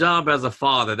one job as a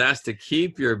father. That's to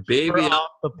keep your baby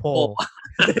off the pole.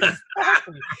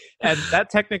 Exactly. And that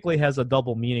technically has a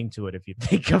double meaning to it if you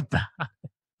think about it.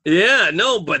 Yeah,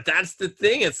 no, but that's the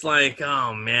thing. It's like,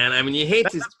 oh man, I mean, you hate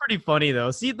That's pretty funny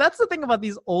though. See, that's the thing about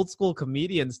these old school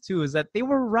comedians too, is that they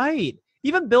were right.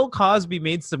 Even Bill Cosby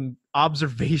made some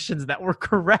observations that were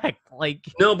correct. Like,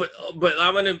 no, but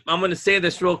I'm gonna say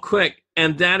this real quick,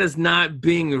 and that is not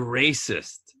being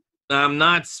racist. I'm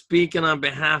not speaking on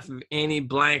behalf of any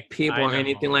black people or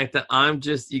anything like that.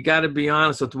 You got to be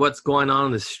honest with what's going on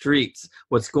in the streets,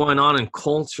 what's going on in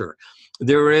culture.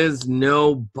 There is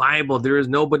no Bible. There is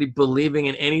nobody believing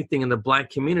in anything in the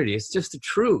black community. It's just the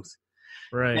truth.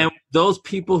 right. And those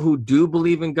people who do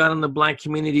believe in God in the black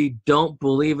community don't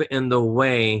believe it in the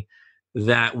way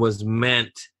that was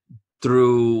meant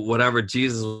through whatever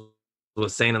Jesus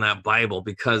was saying in that Bible,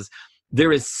 because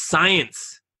there is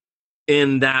science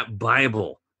in that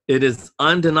Bible. It is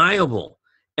undeniable.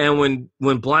 And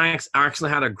when blacks actually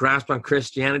had a grasp on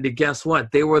Christianity, guess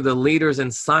what? They were the leaders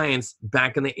in science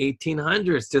back in the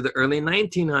 1800s to the early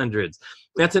 1900s.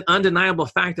 That's an undeniable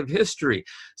fact of history.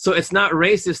 So it's not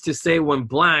racist to say when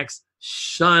blacks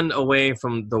shunned away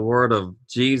from the word of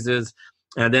Jesus,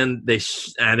 and then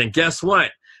guess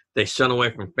what? They shun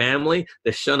away from family.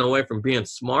 They shun away from being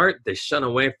smart. They shun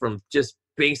away from just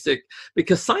basic,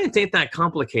 because science ain't that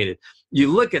complicated.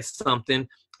 You look at something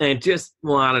and just,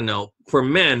 well, I don't know. For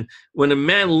men, when a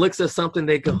man looks at something,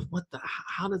 they go,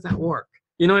 how does that work?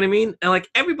 You know what I mean? And like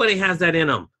everybody has that in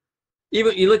them.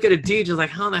 Even you look at a DJ, like,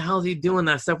 how the hell is he doing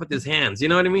that stuff with his hands? You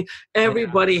know what I mean?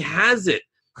 Everybody has it.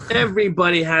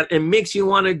 Everybody has it. It makes you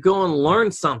want to go and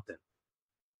learn something.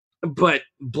 But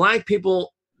black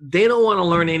people, they don't want to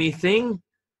learn anything.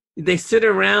 They sit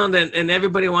around and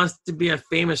everybody wants to be a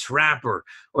famous rapper,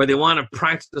 or they want to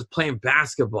practice playing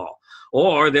basketball,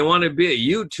 or they want to be a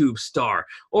YouTube star,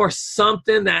 or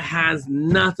something that has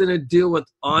nothing to do with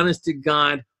honest to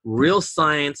God, real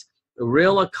science,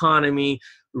 real economy,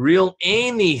 real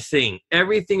anything.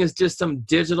 Everything is just some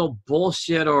digital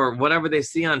bullshit or whatever they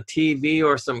see on TV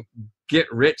or some get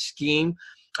rich scheme.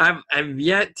 I've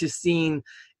yet to seen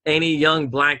any young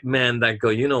black men that go,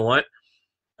 you know what?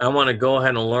 I want to go ahead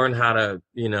and learn how to,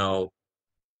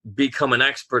 become an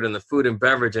expert in the food and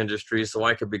beverage industry so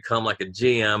I could become like a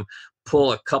GM,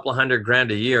 pull a couple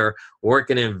 $100,000 a year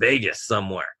working in Vegas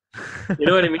somewhere. You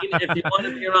know what I mean? If you want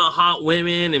to be around hot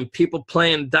women and people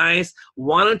playing dice,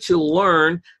 why don't you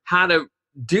learn how to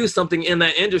do something in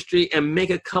that industry and make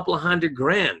a couple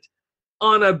 $100,000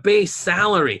 on a base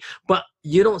salary? But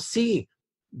you don't see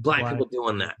black people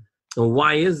doing that. And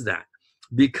why is that?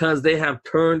 Because they have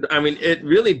turned, it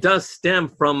really does stem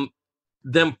from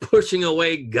them pushing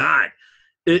away God.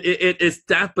 It's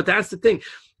that, but that's the thing.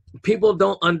 People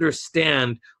don't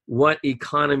understand what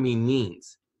economy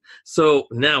means. So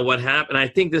now what happened, I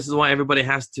think this is why everybody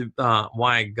has to,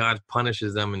 why God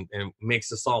punishes them and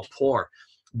makes us all poor.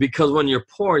 Because when you're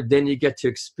poor, then you get to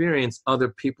experience other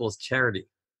people's charity,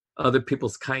 other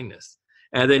people's kindness.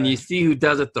 And then you see who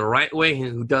does it the right way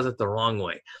and who does it the wrong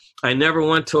way. I never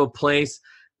went to a place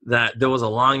that there was a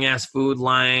long-ass food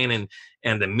line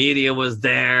and the media was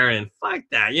there and fuck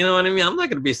that. You know what I mean? I'm not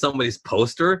going to be somebody's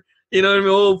poster. You know what I mean?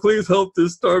 Oh, please help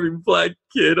this starving black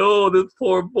kid. Oh, this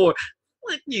poor boy.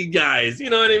 Fuck you guys. You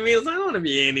know what I mean? I don't want to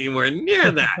be anywhere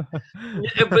near that.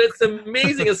 But it's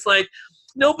amazing. It's like,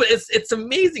 no, but it's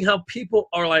amazing how people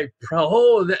are like,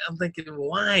 I'm thinking,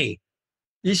 why?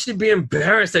 You should be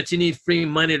embarrassed that you need free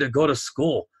money to go to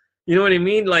school. You know what I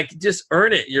mean? Like, just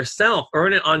earn it yourself.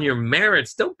 Earn it on your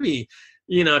merits. Don't be,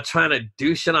 trying to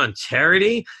do shit on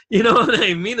charity. You know what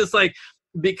I mean? It's like,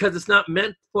 because it's not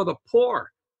meant for the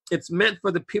poor. it's meant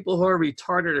for the people who are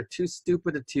retarded or too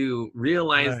stupid to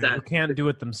realize that who can't do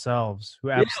it themselves,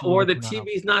 who or the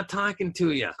absolutely TV's not talking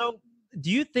to you. So, do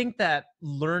you think that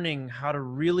learning how to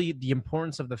really the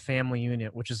importance of the family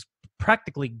unit, which is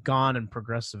practically gone in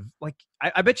progressive, like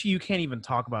I bet you can't even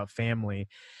talk about family,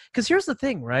 because here's the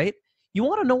thing, right? You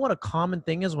want to know what a common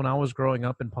thing is when I was growing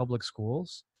up in public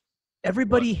schools?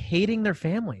 Everybody hating their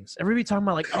families. Everybody talking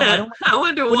about like, oh, I don't. I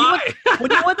wonder why.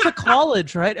 When you went to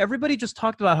college, right? Everybody just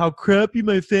talked about how crappy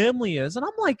my family is, and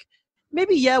I'm like,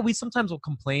 maybe yeah, we sometimes will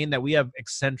complain that we have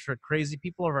eccentric, crazy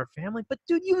people of our family, but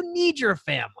dude, you need your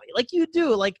family, like you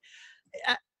do, like.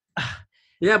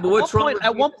 Yeah, but what's wrong with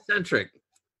being eccentric?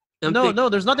 No,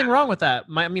 there's nothing wrong with that.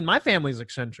 My family's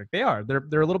eccentric. They are.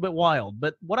 They're a little bit wild.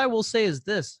 But what I will say is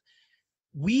this: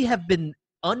 we have been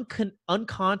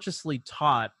unconsciously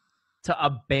taught to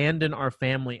abandon our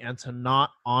family and to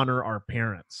not honor our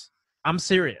parents. I'm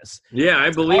serious. Yeah, I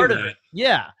believe that.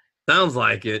 Yeah. Sounds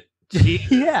like it.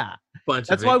 Yeah.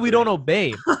 That's why we don't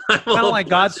obey. Kind of like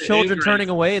God's children turning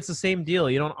away. It's the same deal.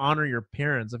 You don't honor your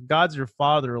parents. If God's your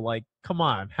father, like, come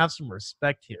on, have some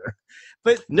respect here.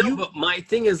 But but my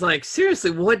thing is like,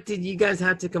 seriously, what did you guys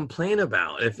have to complain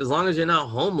about? If as long as you're not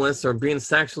homeless or being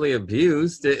sexually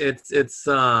abused, it's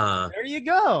there you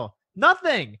go.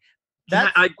 Nothing.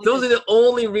 Those are the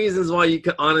only reasons why you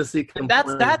can honestly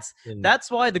complain. That's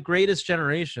why the greatest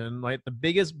generation, like the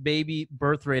biggest baby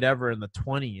birth rate ever in the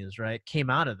 20s, right, came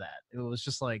out of that. It was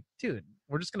just like, dude,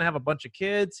 we're just gonna have a bunch of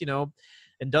kids,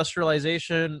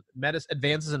 industrialization,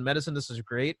 advances in medicine. This is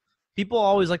great. People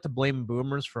always like to blame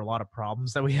boomers for a lot of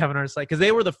problems that we have in our society because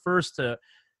they were the first to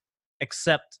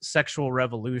accept sexual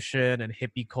revolution and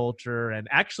hippie culture and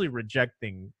actually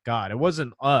rejecting God. It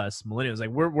wasn't us millennials.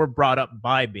 Like we're brought up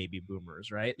by baby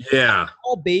boomers, right? Yeah.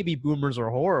 All baby boomers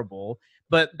are horrible,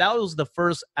 but that was the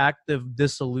first active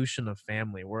dissolution of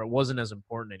family where it wasn't as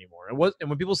important anymore. And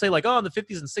when people say like, oh, in the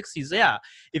 50s and 60s, yeah,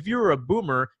 if you were a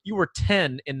boomer, you were 10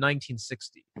 in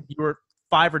 1960. You were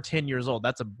 5 or 10 years old.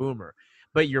 That's a boomer.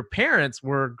 But your parents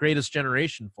were greatest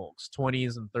generation folks,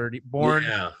 20s and 30s, born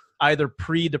either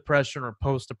pre-depression or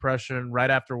post-depression, right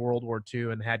after World War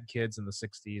II, and had kids in the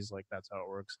 60s. Like, that's how it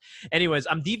works. Anyways,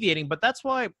 I'm deviating, but that's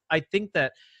why I think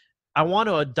that I want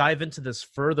to dive into this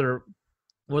further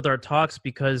with our talks,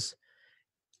 because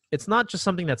it's not just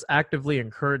something that's actively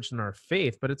encouraged in our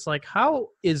faith, but it's like, how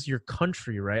is your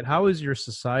country, right? How is your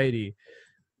society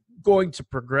going to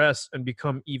progress and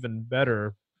become even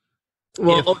better?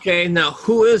 Well, okay, now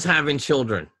who is having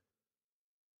children?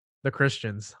 The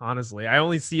Christians, honestly. I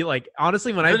only see like,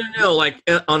 honestly, when No, like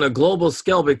on a global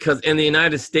scale, because in the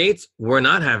United States, we're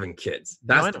not having kids.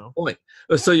 That's the point.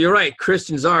 So you're right,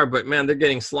 Christians are, but man, they're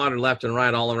getting slaughtered left and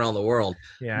right all around the world.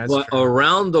 Yeah, but true.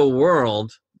 Around the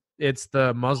world, it's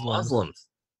the Muslims.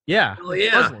 Yeah. Oh,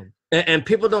 yeah. And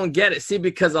people don't get it. See,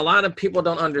 because a lot of people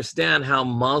don't understand how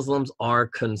Muslims are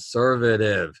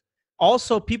conservative.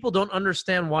 Also, people don't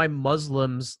understand why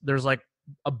there's like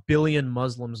a billion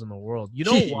Muslims in the world. You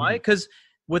know why? Because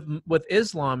with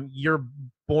Islam, you're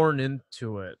born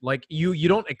into it. Like you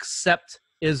don't accept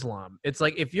Islam. It's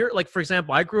like if you're like, for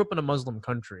example, I grew up in a Muslim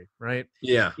country, right?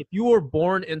 Yeah. If you were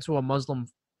born into a Muslim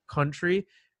country,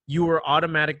 you were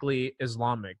automatically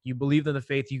Islamic. You believed in the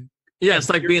faith. It's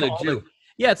like being a Jew.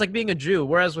 Yeah, it's like being a Jew.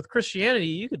 Whereas with Christianity,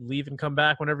 you could leave and come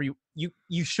back whenever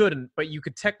you shouldn't, but you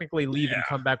could technically leave and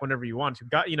come back whenever you want to.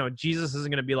 God, Jesus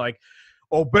isn't going to be like,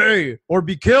 obey or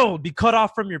be killed, be cut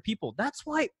off from your people. That's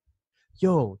why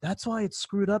it's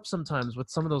screwed up sometimes with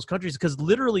some of those countries, because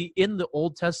literally in the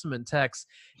Old Testament text,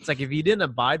 it's like if you didn't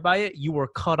abide by it, you were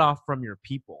cut off from your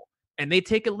people, and they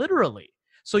take it literally.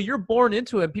 So you're born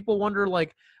into it, and people wonder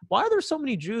like, why are there so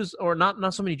many Jews, or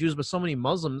not so many Jews, but so many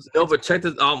Muslims? No, but check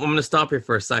this. I'm going to stop here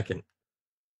for a second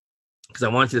because I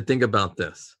want you to think about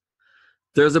this.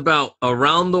 There's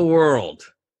around the world,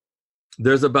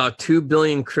 there's about 2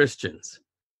 billion Christians.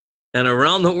 And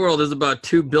around the world, there's about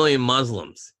 2 billion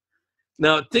Muslims.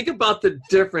 Now, think about the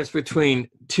difference between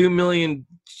 2 million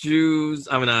 2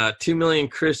 million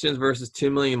Christians versus 2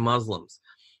 million Muslims.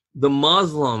 The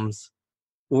Muslims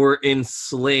were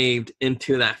enslaved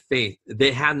into that faith.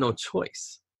 They had no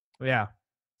choice. Yeah.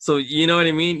 So, you know what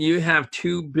I mean? You have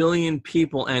 2 billion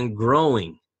people and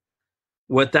growing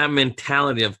with that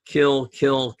mentality of kill,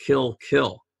 kill, kill,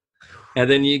 kill. And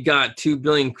then you got 2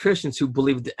 billion Christians who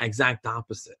believe the exact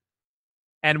opposite.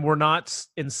 And we're not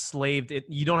enslaved.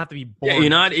 You don't have to be born. Yeah, you're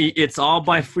not. It's all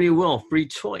by free will, free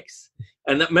choice.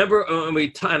 And remember,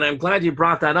 and I'm glad you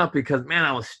brought that up, because man,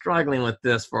 I was struggling with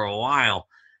this for a while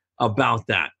about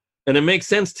that, and it makes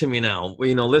sense to me now.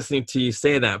 Listening to you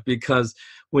say that, because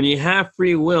when you have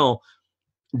free will,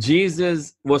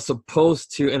 Jesus was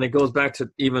supposed to, and it goes back to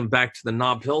the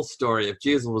Nob Hill story. If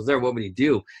Jesus was there, what would he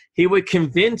do? He would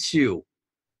convince you.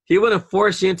 He wouldn't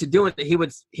force you into doing it.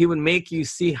 He would make you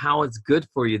see how it's good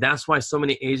for you. That's why so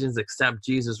many Asians accept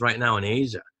Jesus right now in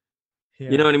Asia. Yeah.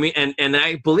 You know what I mean? And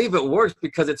I believe it works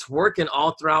because it's working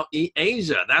all throughout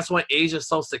Asia. That's why Asia's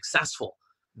so successful.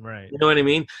 Right. You know what I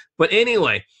mean? But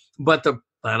anyway, I don't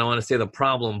want to say the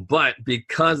problem, but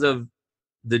because of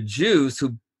the Jews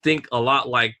who think a lot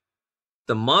like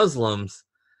the Muslims,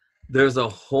 there's a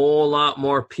whole lot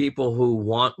more people who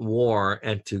want war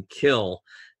and to kill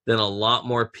than a lot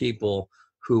more people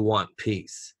who want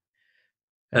peace.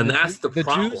 And that's the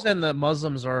problem. The Jews and the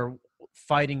Muslims are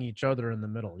fighting each other in the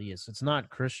Middle East. It's not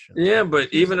Christian. Yeah,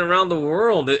 but even around the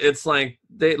world, it's like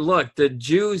the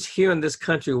Jews here in this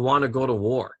country want to go to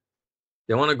war.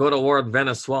 They want to go to war with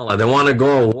Venezuela. They want to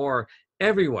go to war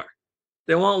everywhere.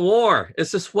 They want war.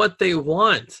 It's just what they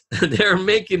want. They're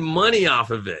making money off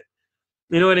of it.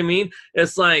 You know what I mean?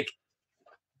 It's like,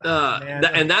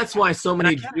 and that's why so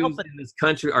many Jews in this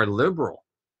country are liberal.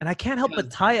 And I can't help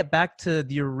but tie it back to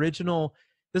the original.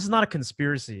 This is not a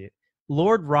conspiracy.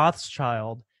 Lord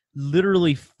Rothschild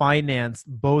literally financed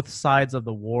both sides of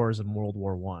the wars in World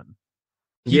War I.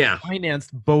 He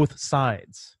financed both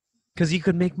sides because he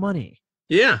could make money.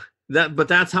 Yeah, but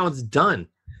that's how it's done.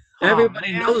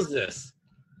 Everybody knows this.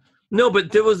 No,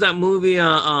 but there was that movie,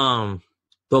 The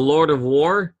Lord of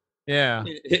War. Yeah,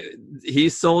 he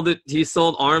sold it. He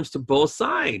sold arms to both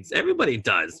sides. Everybody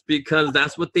does because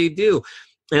that's what they do,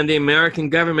 and the American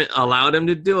government allowed him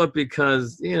to do it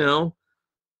because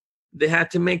they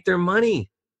had to make their money.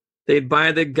 They'd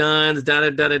buy the guns.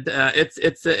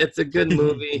 It's a good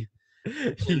movie.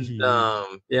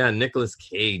 And, Nicolas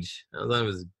Cage. That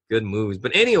was good movies.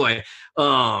 But anyway,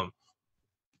 oh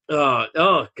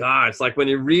God, it's like when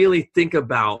you really think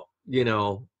about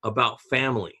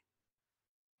family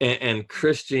and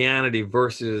Christianity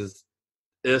versus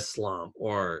Islam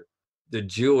or the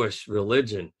Jewish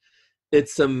religion,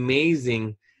 it's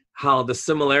amazing how the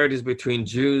similarities between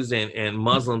Jews and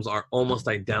Muslims are almost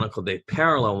identical. They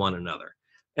parallel one another.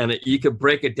 And you could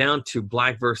break it down to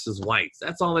black versus whites.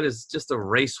 That's all it is, just a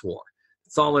race war.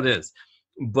 That's all it is.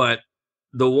 But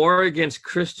the war against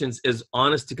Christians is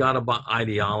honest to God about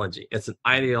ideology. It's an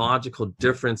ideological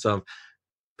difference of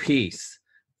peace,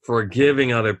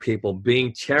 forgiving other people,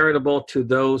 being charitable to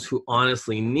those who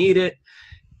honestly need it.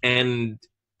 And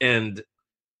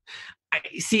I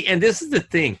see, and this is the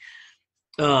thing.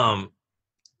 I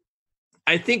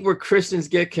think where Christians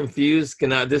get confused,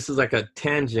 this is like a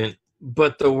tangent,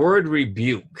 but the word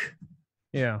rebuke.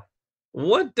 Yeah.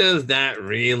 What does that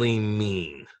really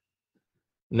mean?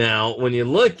 Now, when you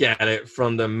look at it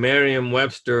from the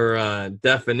Merriam-Webster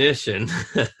definition,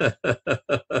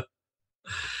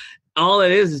 all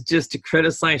it is just to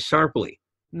criticize sharply.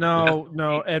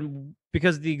 No, and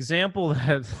because the example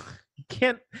that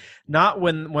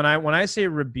when I say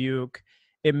rebuke,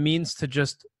 it means to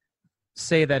just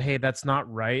say that, hey, that's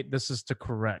not right. This is to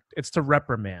correct. It's to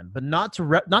reprimand, but not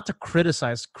to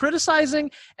criticize.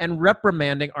 Criticizing and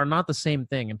reprimanding are not the same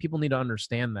thing, and people need to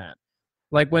understand that.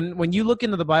 Like when you look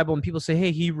into the Bible and people say,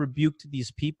 hey, he rebuked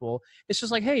these people, it's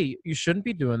just like, hey, you shouldn't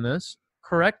be doing this.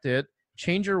 Correct it,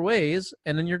 change your ways,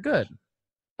 and then you're good.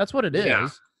 That's what it is. Yeah.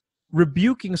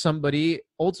 Rebuking somebody,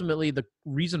 ultimately, the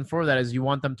reason for that is you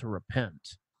want them to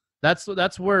repent.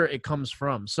 That's where it comes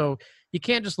from. So you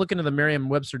can't just look into the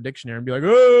Merriam-Webster dictionary and be like,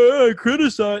 oh, I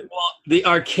criticize. Well, the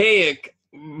archaic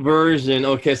version,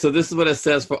 okay, so this is what it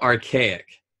says for archaic.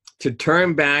 To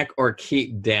turn back or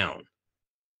keep down.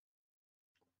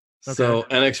 Okay. So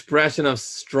an expression of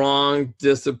strong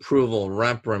disapproval,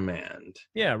 reprimand.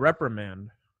 Yeah,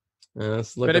 reprimand.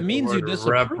 Let's look but at it means you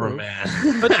disapprove.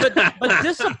 Reprimand. but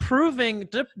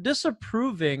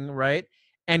disapproving, right,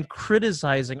 and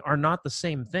criticizing are not the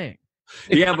same thing.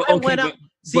 If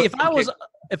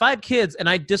I had kids and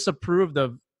I disapproved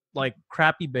of like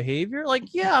crappy behavior, like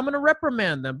I'm gonna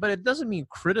reprimand them, but it doesn't mean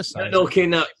criticize. Okay,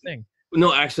 now.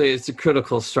 No, actually, it's a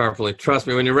critical sharply. Trust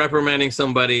me, when you're reprimanding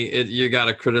somebody, you got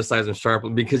to criticize them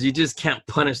sharply because you just can't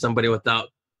punish somebody without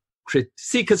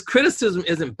because criticism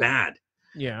isn't bad.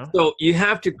 Yeah. So you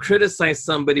have to criticize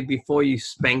somebody before you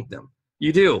spank them.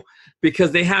 You do,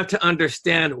 because they have to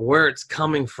understand where it's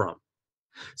coming from.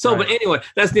 So, right. But anyway,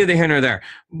 that's neither here nor there.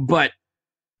 But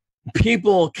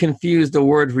people confuse the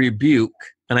word rebuke,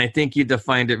 and I think you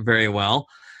defined it very well.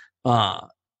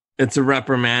 It's a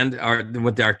reprimand, or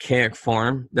with the archaic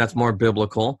form. That's more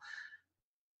biblical.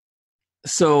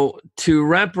 So to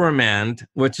reprimand,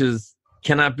 which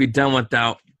cannot be done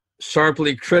without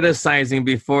sharply criticizing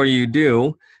before you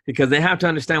do, because they have to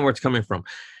understand where it's coming from.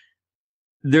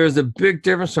 there's a big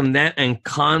difference from that and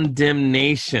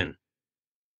condemnation.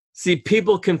 See,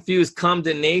 people confuse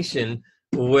condemnation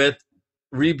with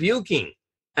rebuking.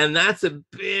 And that's a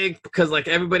big, because like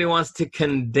everybody wants to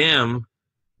condemn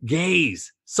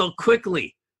gays so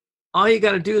quickly. All you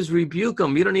got to do is rebuke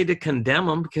them. You don't need to condemn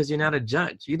them because you're not a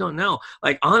judge. You don't know.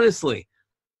 Like, honestly,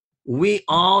 we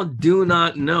all do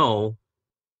not know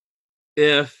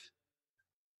if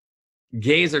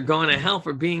gays are going to hell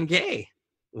for being gay.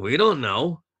 We don't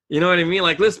know. You know what I mean?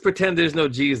 Like, let's pretend there's no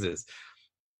Jesus.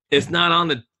 It's not on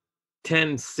the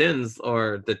 10 sins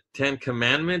or the 10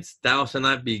 commandments. Thou shalt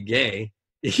not be gay.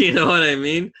 You know what I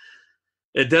mean?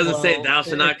 It doesn't say thou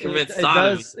shalt not commit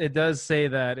sodomy. It does say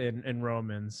that in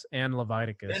Romans and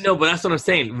Leviticus. No, but that's what I'm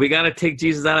saying. We got to take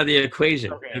Jesus out of the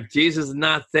equation. Okay. If Jesus is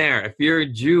not there, if you're a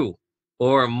Jew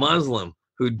or a Muslim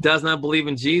who does not believe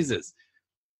in Jesus,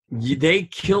 they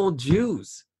kill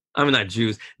Jews. I mean, not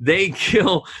Jews. They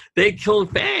kill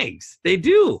fags. They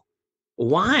do.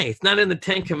 Why? It's not in the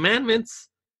 10 Commandments.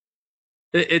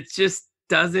 It just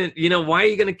doesn't, why are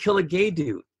you going to kill a gay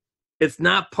dude? It's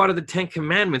not part of the 10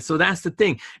 Commandments. So that's the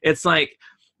thing. It's like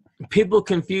people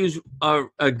confuse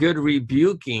a good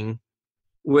rebuking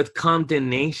with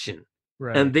condemnation.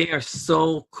 Right. And they are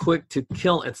so quick to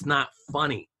kill. It's not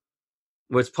funny.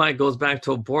 Which probably goes back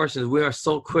to abortions. We are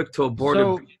so quick to abort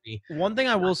a baby. One thing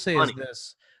I will say is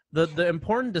this. The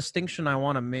important distinction I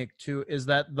want to make, too, is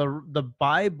that the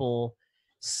Bible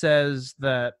says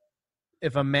that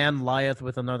if a man lieth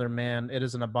with another man, it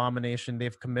is an abomination.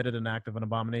 They've committed an act of an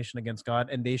abomination against God,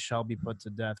 and they shall be put to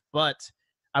death. But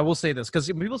I will say this, because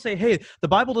people say, hey, the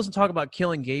Bible doesn't talk about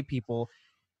killing gay people.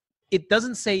 It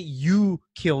doesn't say you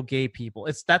kill gay people.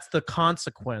 That's the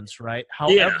consequence, right?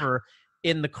 However,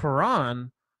 in the Quran,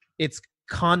 it's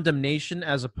condemnation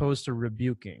as opposed to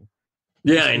rebuking.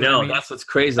 Yeah, I know. That's what's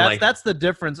crazy. That's the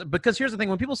difference. Because here's the thing.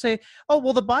 When people say, oh,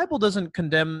 well, the Bible doesn't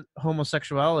condemn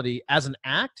homosexuality as an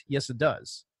act. Yes, it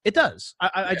does. It does.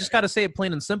 I just got to say it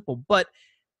plain and simple. But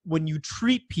when you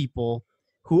treat people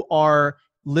who are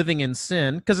living in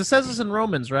sin, because it says this in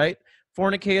Romans, right?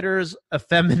 Fornicators,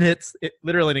 effeminates,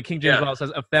 literally in the King James Bible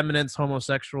says effeminates,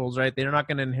 homosexuals, right? They're not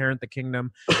going to inherit the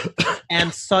kingdom.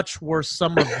 And such were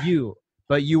some of you.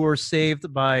 But you were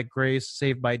saved by grace,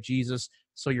 saved by Jesus,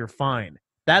 so you're fine.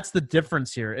 That's the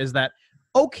difference here, is that,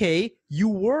 okay, you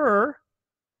were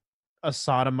a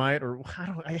sodomite, or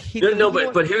I hate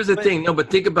but here's the thing. No, but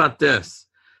think about this.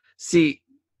 See,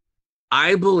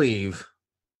 I believe,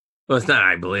 well, it's not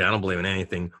I don't believe in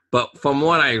anything, but from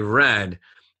what I read,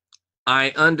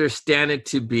 I understand it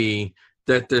to be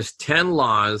that there's 10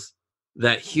 laws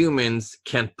that humans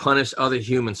can punish other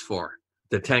humans for,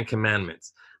 the 10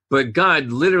 commandments. But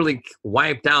God literally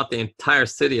wiped out the entire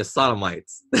city of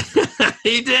Sodomites.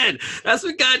 He did. That's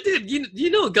what God did. You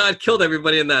know God killed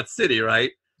everybody in that city,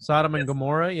 right? Sodom and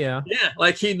Gomorrah, yeah. Yeah,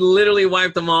 like he literally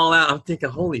wiped them all out. I'm thinking,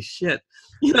 holy shit.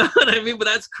 You know what I mean? But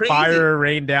that's crazy. Fire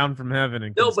rained down from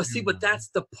heaven. But that's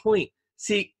the point.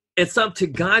 See, it's up to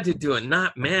God to do it,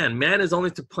 not man. Man is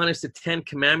only to punish the 10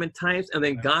 commandment types, and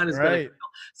then God is going to...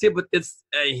 See, but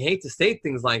I hate to say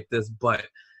things like this, but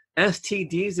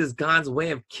STDs is God's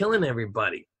way of killing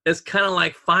everybody. It's kind of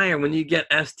like fire. When you get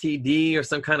STD or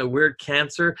some kind of weird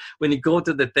cancer, when you go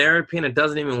to the therapy and it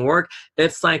doesn't even work,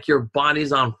 it's like your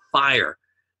body's on fire.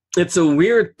 It's a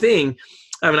weird thing.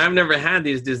 I mean, I've never had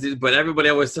these diseases, but everybody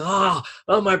always says, oh,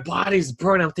 my body's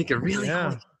burning. I'm thinking, really? Yeah.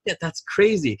 Holy shit, that's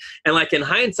crazy. And like in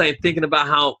hindsight, thinking about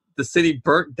how the city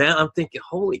burnt down, I'm thinking,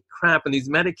 holy crap. And these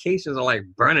medications are like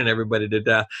burning everybody to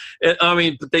death.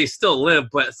 But they still live,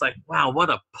 but it's like, wow,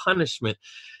 what a punishment.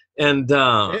 And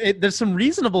there's some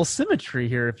reasonable symmetry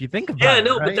here if you think about it.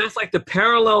 But that's like the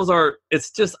parallels it's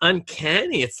just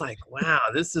uncanny. It's like, wow,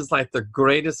 this is like the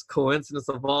greatest coincidence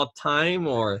of all time,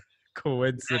 or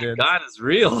coincidence. Man, God is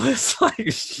real. It's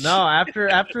like no.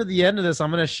 After the end of this,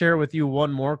 I'm gonna share with you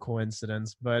one more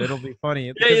coincidence, but it'll be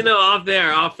funny. Yeah, off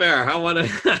air. I want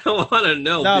to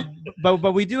know. No,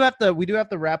 but we do have to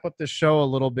wrap up the show a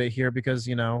little bit here because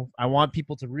I want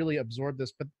people to really absorb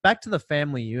this. But back to the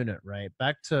family unit, right?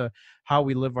 Back to how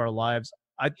we live our lives.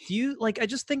 I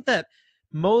just think that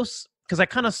most. Because I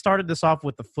kind of started this off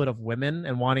with the foot of women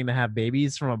and wanting to have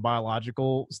babies from a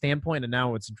biological standpoint, and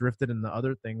now it's drifted into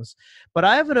other things. But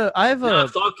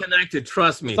it's all connected.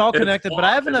 Trust me, it's all connected. But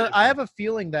I have a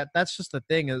feeling that that's just the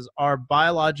thing, is our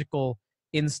biological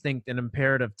instinct and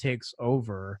imperative takes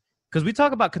over. Because we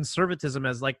talk about conservatism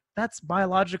as like that's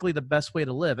biologically the best way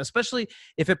to live, especially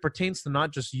if it pertains to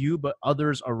not just you but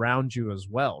others around you as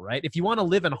well, right? If you want to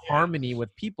live in harmony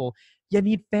with people, you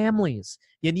need families.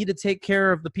 You need to take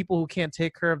care of the people who can't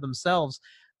take care of themselves.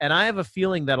 And I have a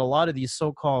feeling that a lot of these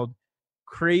so-called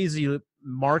crazy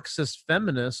Marxist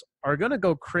feminists are going to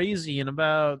go crazy in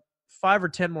about 5 or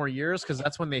 10 more years, because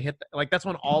that's when they hit that's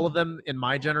when all of them in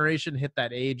my generation hit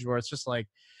that age where it's just like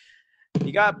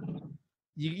you got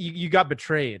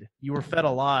betrayed, you were fed a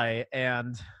lie.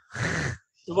 And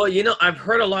well, I've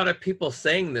heard a lot of people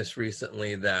saying this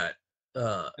recently, that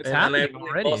it's happening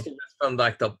already. Mostly from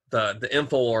like the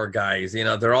InfoWar guys,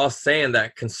 they're all saying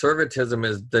that conservatism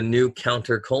is the new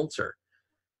counterculture,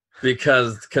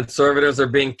 because conservatives are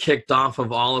being kicked off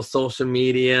of all of social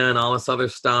media and all this other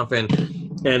stuff, and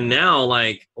now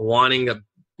like wanting a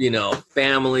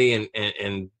family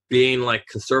and being like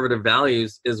conservative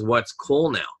values is what's cool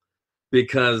now,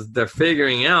 because they're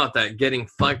figuring out that getting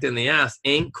fucked in the ass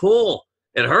ain't cool.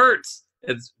 It hurts.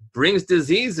 It brings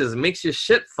diseases, makes your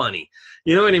shit funny.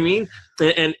 You know what I mean?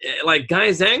 And like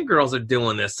guys and girls are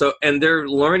doing this. So, and they're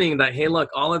learning that, hey, look,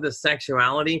 all of the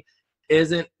sexuality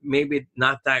isn't maybe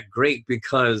not that great,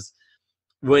 because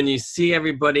when you see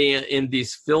everybody in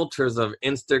these filters of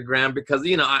Instagram, because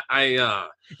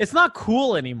it's not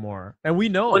cool anymore, and we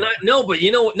know it. But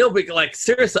like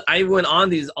seriously, I went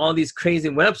on all these crazy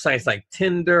websites like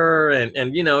Tinder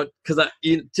and because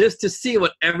just to see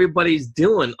what everybody's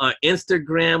doing on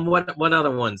Instagram. What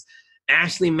other ones?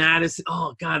 Ashley Madison.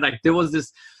 Oh God, like there was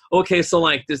this. Okay, so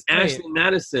like this Ashley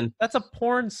Madison. That's a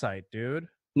porn site, dude.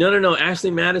 No.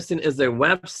 Ashley Madison is a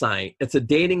website. It's a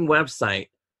dating website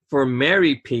for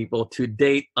married people to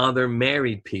date other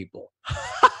married people.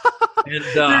 And,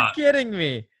 you're kidding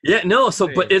me. Yeah, no. So,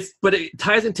 but it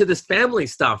ties into this family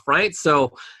stuff, right?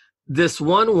 So, this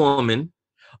one woman.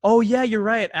 Oh yeah, you're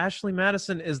right. Ashley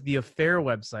Madison is the affair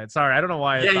website. Sorry, I don't know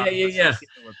why. Yeah.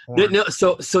 No,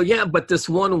 so yeah, but this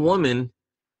one woman,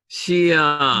 she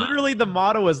literally the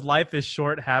motto is "Life is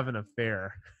short, have an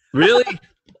affair." Really?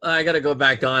 I got to go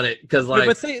back on it because like.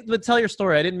 But tell your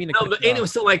story. I didn't mean to. No, but anyway,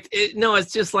 so like,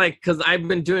 it's just like because I've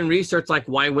been doing research like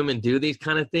why women do these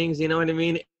kind of things. You know what I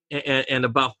mean? And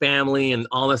about family and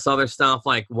all this other stuff.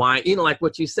 Like why, like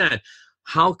what you said.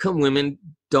 How come women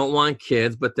don't want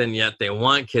kids, but then yet they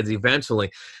want kids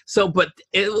eventually? So, but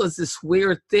it was this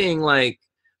weird thing, like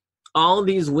all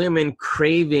these women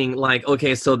craving, like,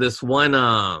 okay, so this one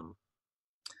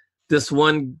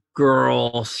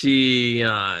girl, she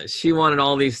wanted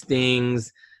all these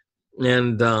things,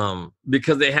 and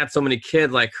because they had so many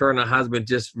kids, like her and her husband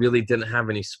just really didn't have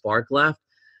any spark left,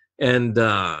 and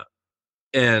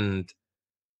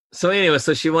so anyway,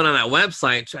 so she went on that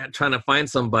website trying to find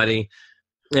somebody,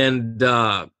 and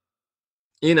so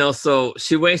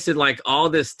she wasted like all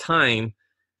this time,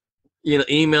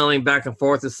 emailing back and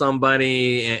forth to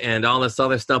somebody and all this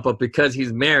other stuff, but because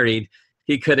he's married,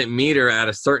 he couldn't meet her at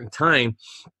a certain time.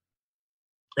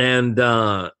 And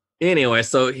anyway,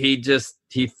 so he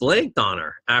flaked on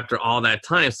her after all that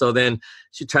time. So then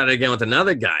she tried it again with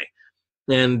another guy.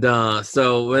 And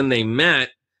so when they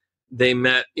met, then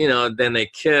they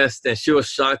kissed, and she was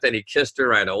shocked that he kissed her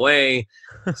right away.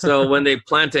 So when they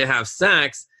planned to have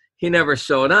sex, he never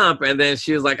showed up. And then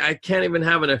she was like, I can't even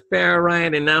have an affair,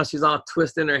 right? And now she's all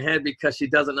twisted in her head because she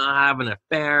doesn't know how to have an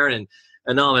affair and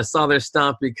all this other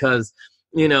stuff because,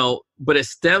 but it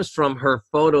stems from her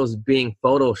photos being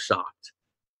photoshopped.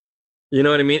 You know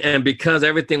what I mean? And because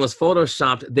everything was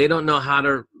photoshopped, they don't know how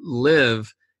to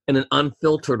live in an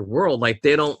unfiltered world. Like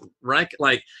they don't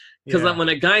because when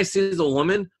a guy sees a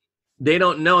woman, they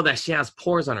don't know that she has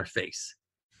pores on her face.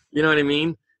 You know what I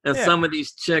mean? And some of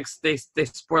these chicks, they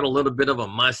sport a little bit of a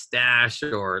mustache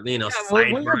or, sideburns.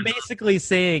 What you're basically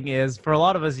saying is, for a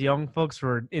lot of us young folks who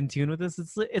are in tune with this,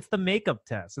 it's the makeup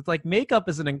test. It's like makeup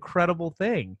is an incredible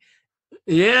thing.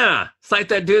 Yeah. It's like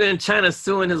that dude in China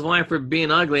suing his wife for being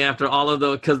ugly after all of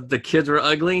because the kids were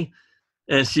ugly.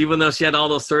 And even though she had all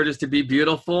those surgeries to be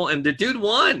beautiful, and the dude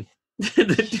won.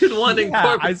 The dude won in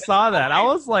court. I saw that. I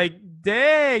was like,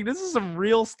 dang, this is some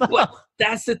real stuff. Well,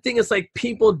 that's the thing. It's like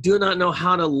people do not know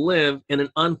how to live in an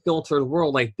unfiltered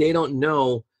world. Like they don't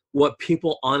know what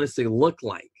people honestly look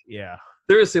like. Yeah.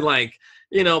 Seriously, like,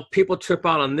 people trip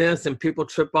out on this and people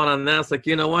trip out on that. It's like,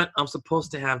 you know what? I'm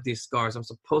supposed to have these scars. I'm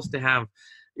supposed to have,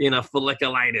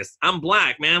 folliculitis. I'm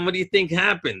black, man. What do you think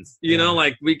happens?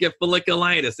 Like we get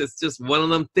folliculitis. It's just one of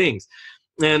them things.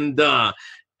 And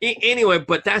anyway,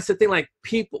 but that's the thing, like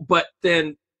people, but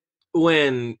then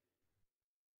when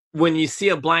you see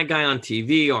a black guy on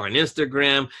TV or on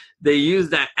Instagram, they use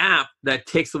that app that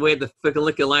takes away the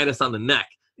folliculitis on the neck.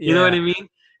 You know what I mean?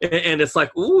 And it's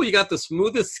like, ooh, you got the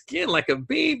smoothest skin like a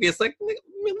baby. It's like, we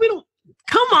don't,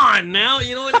 come on now.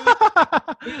 You know what I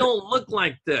mean? We don't look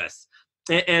like this.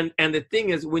 And the thing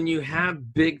is, when you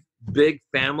have big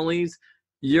families,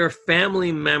 your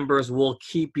family members will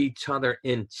keep each other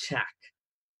in check.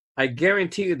 I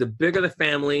guarantee you, the bigger the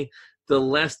family, the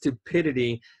less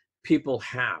stupidity people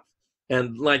have,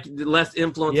 and like the less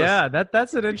influence. Yeah,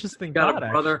 that's an interesting you got thought, a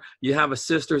brother, actually. you have a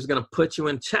sister who's going to put you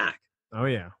in check. Oh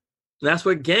yeah. That's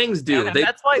what gangs do. And They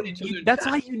that's why put each other in that's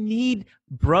check. why you need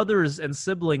brothers and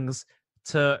siblings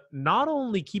to not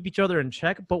only keep each other in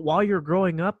check, but while you're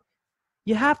growing up,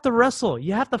 you have to wrestle.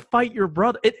 You have to fight your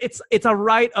brother. It's a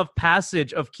rite of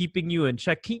passage of keeping you in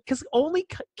check. Because only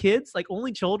kids, like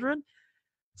only children,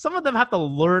 some of them have to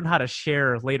learn how to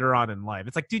share later on in life.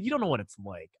 It's like, dude, you don't know what it's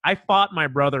like. I fought my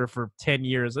brother for 10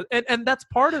 years, and that's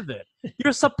part of it.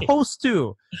 You're supposed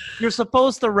to. You're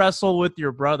supposed to wrestle with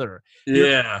your brother.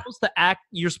 You're supposed to act.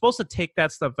 You're supposed to take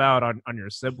that stuff out on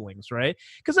your siblings, right?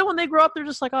 Because then when they grow up, they're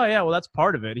just like, oh, yeah, well, that's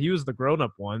part of it. He was the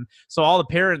grown-up one. So all the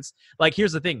parents, like,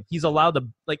 here's the thing. He's allowed to,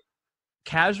 like,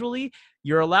 casually,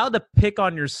 you're allowed to pick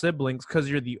on your siblings because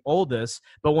you're the oldest,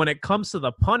 but when it comes to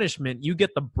the punishment, you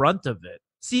get the brunt of it.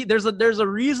 See, there's a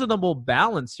reasonable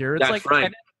balance here. It's That's like,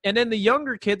 right. and then the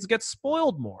younger kids get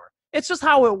spoiled more. It's just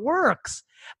how it works.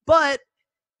 But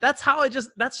that's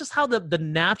just how the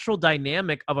natural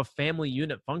dynamic of a family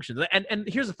unit functions. And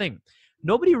here's the thing.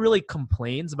 Nobody really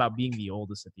complains about being the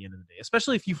oldest at the end of the day,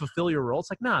 especially if you fulfill your role.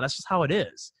 It's like, nah, that's just how it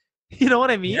is. You know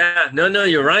what I mean? Yeah, no,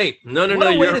 you're right. No, you're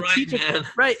right, man.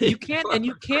 Right. You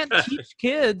can't teach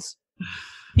kids,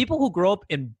 people who grow up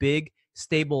in big,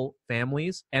 stable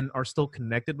families and are still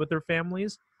connected with their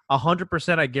families,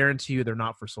 100% I guarantee you they're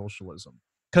not for socialism.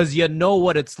 Because you know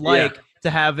what it's like to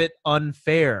have it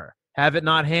unfair, have it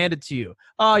not handed to you.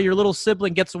 Oh, your little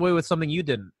sibling gets away with something you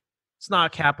didn't. It's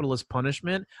not a capitalist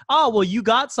punishment. Oh, well, you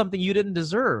got something you didn't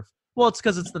deserve. Well, it's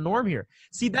because it's the norm here.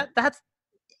 See, that's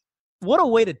what a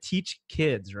way to teach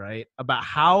kids, right? About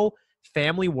how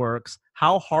family works,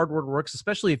 how hard work works,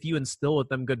 especially if you instill with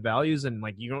them good values and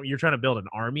like you're trying to build an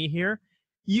army here.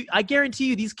 I guarantee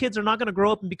you these kids are not going to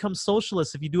grow up and become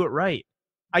socialists if you do it right.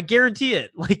 I guarantee it.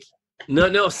 Like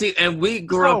no, see, and we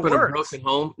grew up in a broken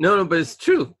home. No, but it's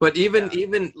true. But even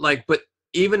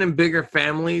in bigger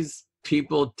families,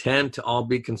 people tend to all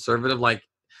be conservative. Like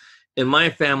in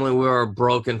my family, we were a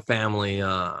broken family,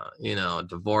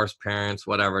 divorced parents,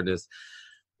 whatever it is.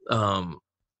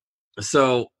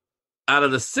 So out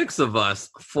of the 6 of us,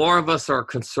 4 of us are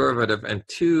conservative and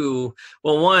 2,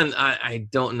 well, one, I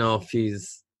don't know if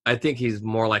I think he's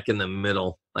more like in the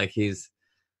middle. Like he's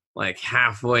like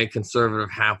halfway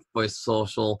conservative, halfway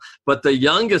social. But the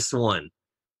youngest one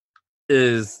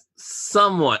is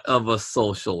somewhat of a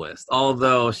socialist,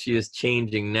 although she is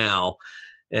changing now.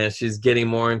 And she's getting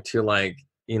more into like,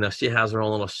 she has her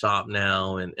own little shop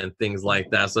now and things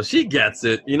like that. So she gets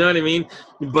it. You know what I mean?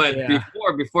 But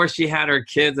before she had her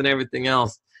kids and everything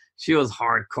else, she was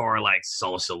hardcore like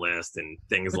socialist and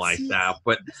things like that.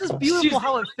 But this is beautiful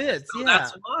how it fits. So yeah.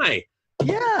 That's why.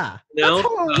 Yeah. That's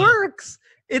how it works.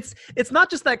 It's not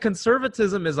just that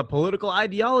conservatism is a political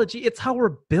ideology. It's how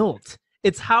we're built.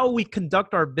 It's how we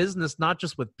conduct our business, not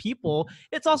just with people.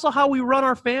 It's also how we run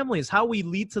our families, how we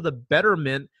lead to the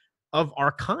betterment of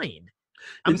our kind.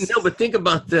 But think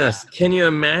about this. Can you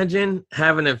imagine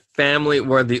having a family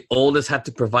where the oldest had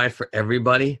to provide for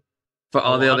everybody, for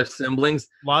all the other siblings?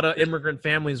 A lot of immigrant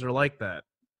families are like that.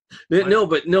 But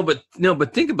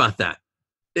think about that.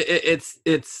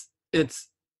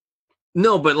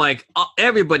 But like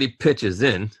everybody pitches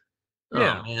in.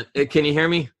 Yeah. Oh, man. Can you hear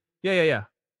me? Yeah.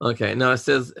 Okay. No, it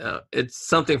says it's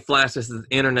something flash that says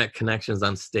internet connection's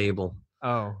unstable.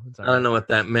 Oh, I don't know what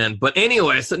that meant. But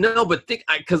anyway,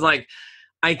 because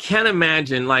I can't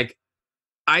imagine, like,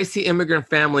 I see immigrant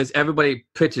families, everybody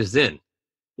pitches in.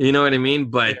 You know what I mean?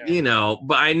 But,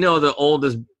 but I know the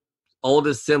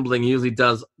oldest sibling usually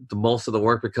does the most of the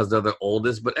work because they're the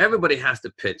oldest, but everybody has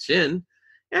to pitch in.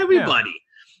 Everybody.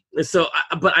 Yeah. So,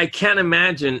 but I can't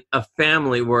imagine a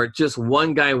family where just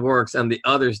one guy works and the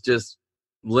others just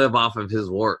live off of his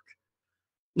work.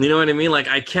 You know what I mean? Like,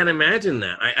 I can't imagine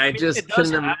that. I just it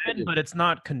does happen, but it's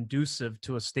not conducive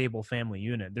to a stable family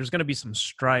unit. There's going to be some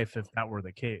strife if that were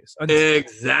the case.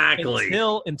 Exactly.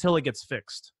 Until it gets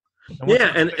fixed.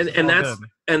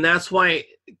 And that's why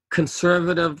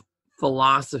conservative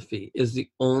philosophy is the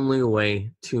only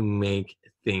way to make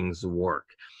things work.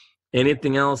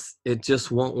 Anything else, it just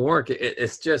won't work.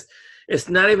 It's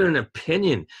not even an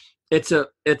opinion. It's a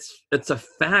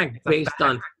fact based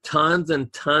on tons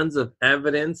and tons of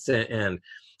evidence and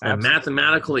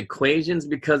mathematical equations,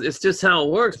 because it's just how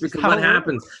it works. Because what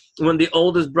happens when the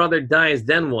oldest brother dies?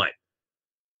 Then what?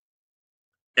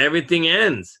 Everything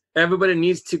ends. Everybody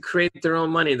needs to create their own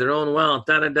money, their own wealth.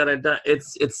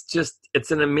 It's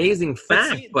an amazing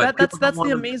fact. That's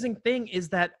the amazing thing, is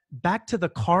that back to the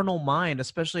carnal mind,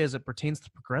 especially as it pertains to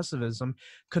progressivism,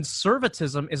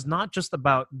 conservatism is not just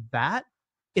about that.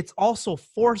 it's also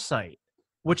foresight,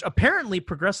 which apparently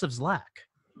progressives lack.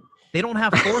 They don't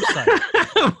have foresight.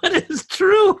 But it's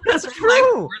true. That's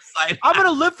true. I'm going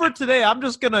to live for today. I'm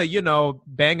just going to,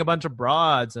 bang a bunch of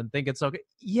broads and think it's okay.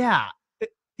 Yeah.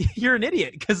 You're an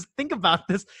idiot, because think about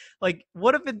this. Like,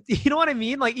 what if it, you know what I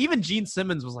mean? Like, even Gene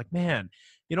Simmons was like, man,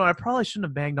 I probably shouldn't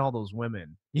have banged all those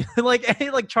women.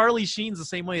 like Charlie Sheen's the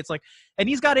same way. It's like, and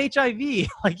he's got HIV.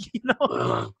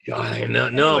 Oh God, I know.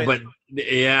 No, Anyway, but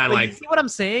yeah, like, you see what I'm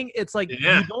saying? It's like,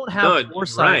 you don't have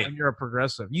foresight when you're a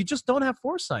progressive. You just don't have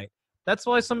foresight. That's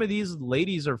why some of these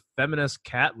ladies are feminist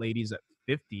cat ladies at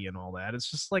 50 and all that.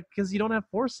 It's just like, because you don't have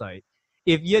foresight.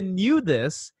 If you knew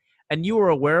this and you were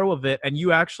aware of it and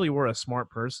you actually were a smart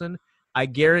person, I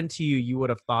guarantee you would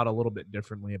have thought a little bit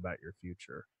differently about your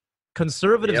future.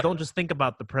 Conservatives don't just think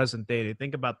about the present day. They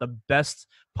think about the best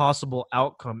possible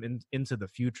outcome into the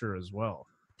future as well.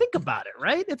 Think about it,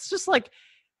 right? It's just like,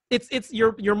 it's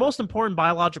your most important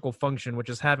biological function, which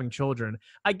is having children.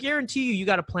 I guarantee you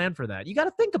got to plan for that. You got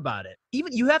to think about it.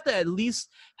 Even you have to at least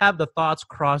have the thoughts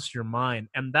cross your mind.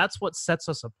 And that's what sets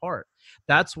us apart.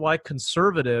 That's why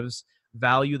conservatives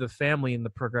value the family and the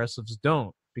progressives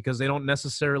don't, because they don't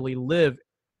necessarily live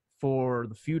for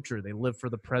the future. They live for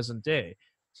the present day.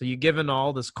 So you give in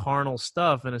all this carnal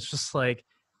stuff, and it's just like,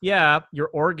 yeah, your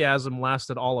orgasm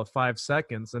lasted all of 5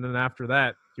 seconds, and then after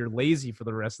that, you're lazy for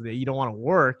the rest of the day. You don't want to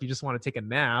work. You just want to take a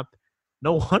nap.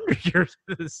 No wonder you're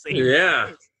the same. Yeah.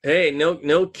 place. Hey,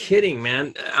 no kidding,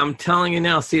 man. I'm telling you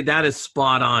now. See, that is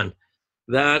spot on.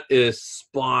 That is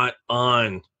spot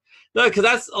on. No, because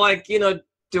that's like,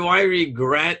 do I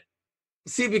regret?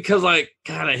 See, because like,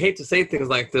 God, I hate to say things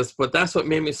like this, but that's what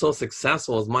made me so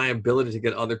successful, is my ability to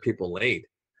get other people laid.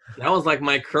 That was like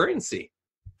my currency.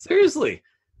 Seriously.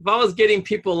 If I was getting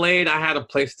people laid, I had a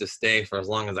place to stay for as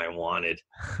long as I wanted.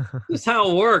 That's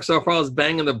how it works. So if I was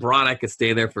banging the broad, I could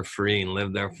stay there for free and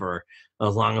live there for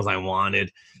as long as I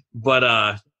wanted. But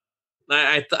I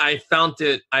found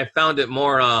it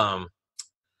more how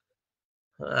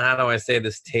do I say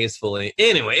this tastefully?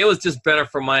 Anyway, it was just better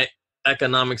for my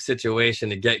economic situation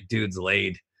to get dudes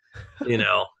laid. It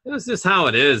was just how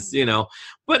it is,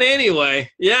 But anyway,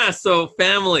 yeah, so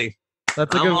family.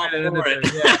 That's a good way to end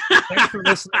it. Yeah. Thanks for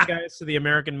listening, guys, to the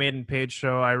American Made and Paid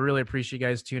show. I really appreciate you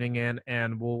guys tuning in,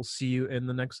 and we'll see you in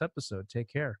the next episode. Take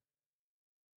care.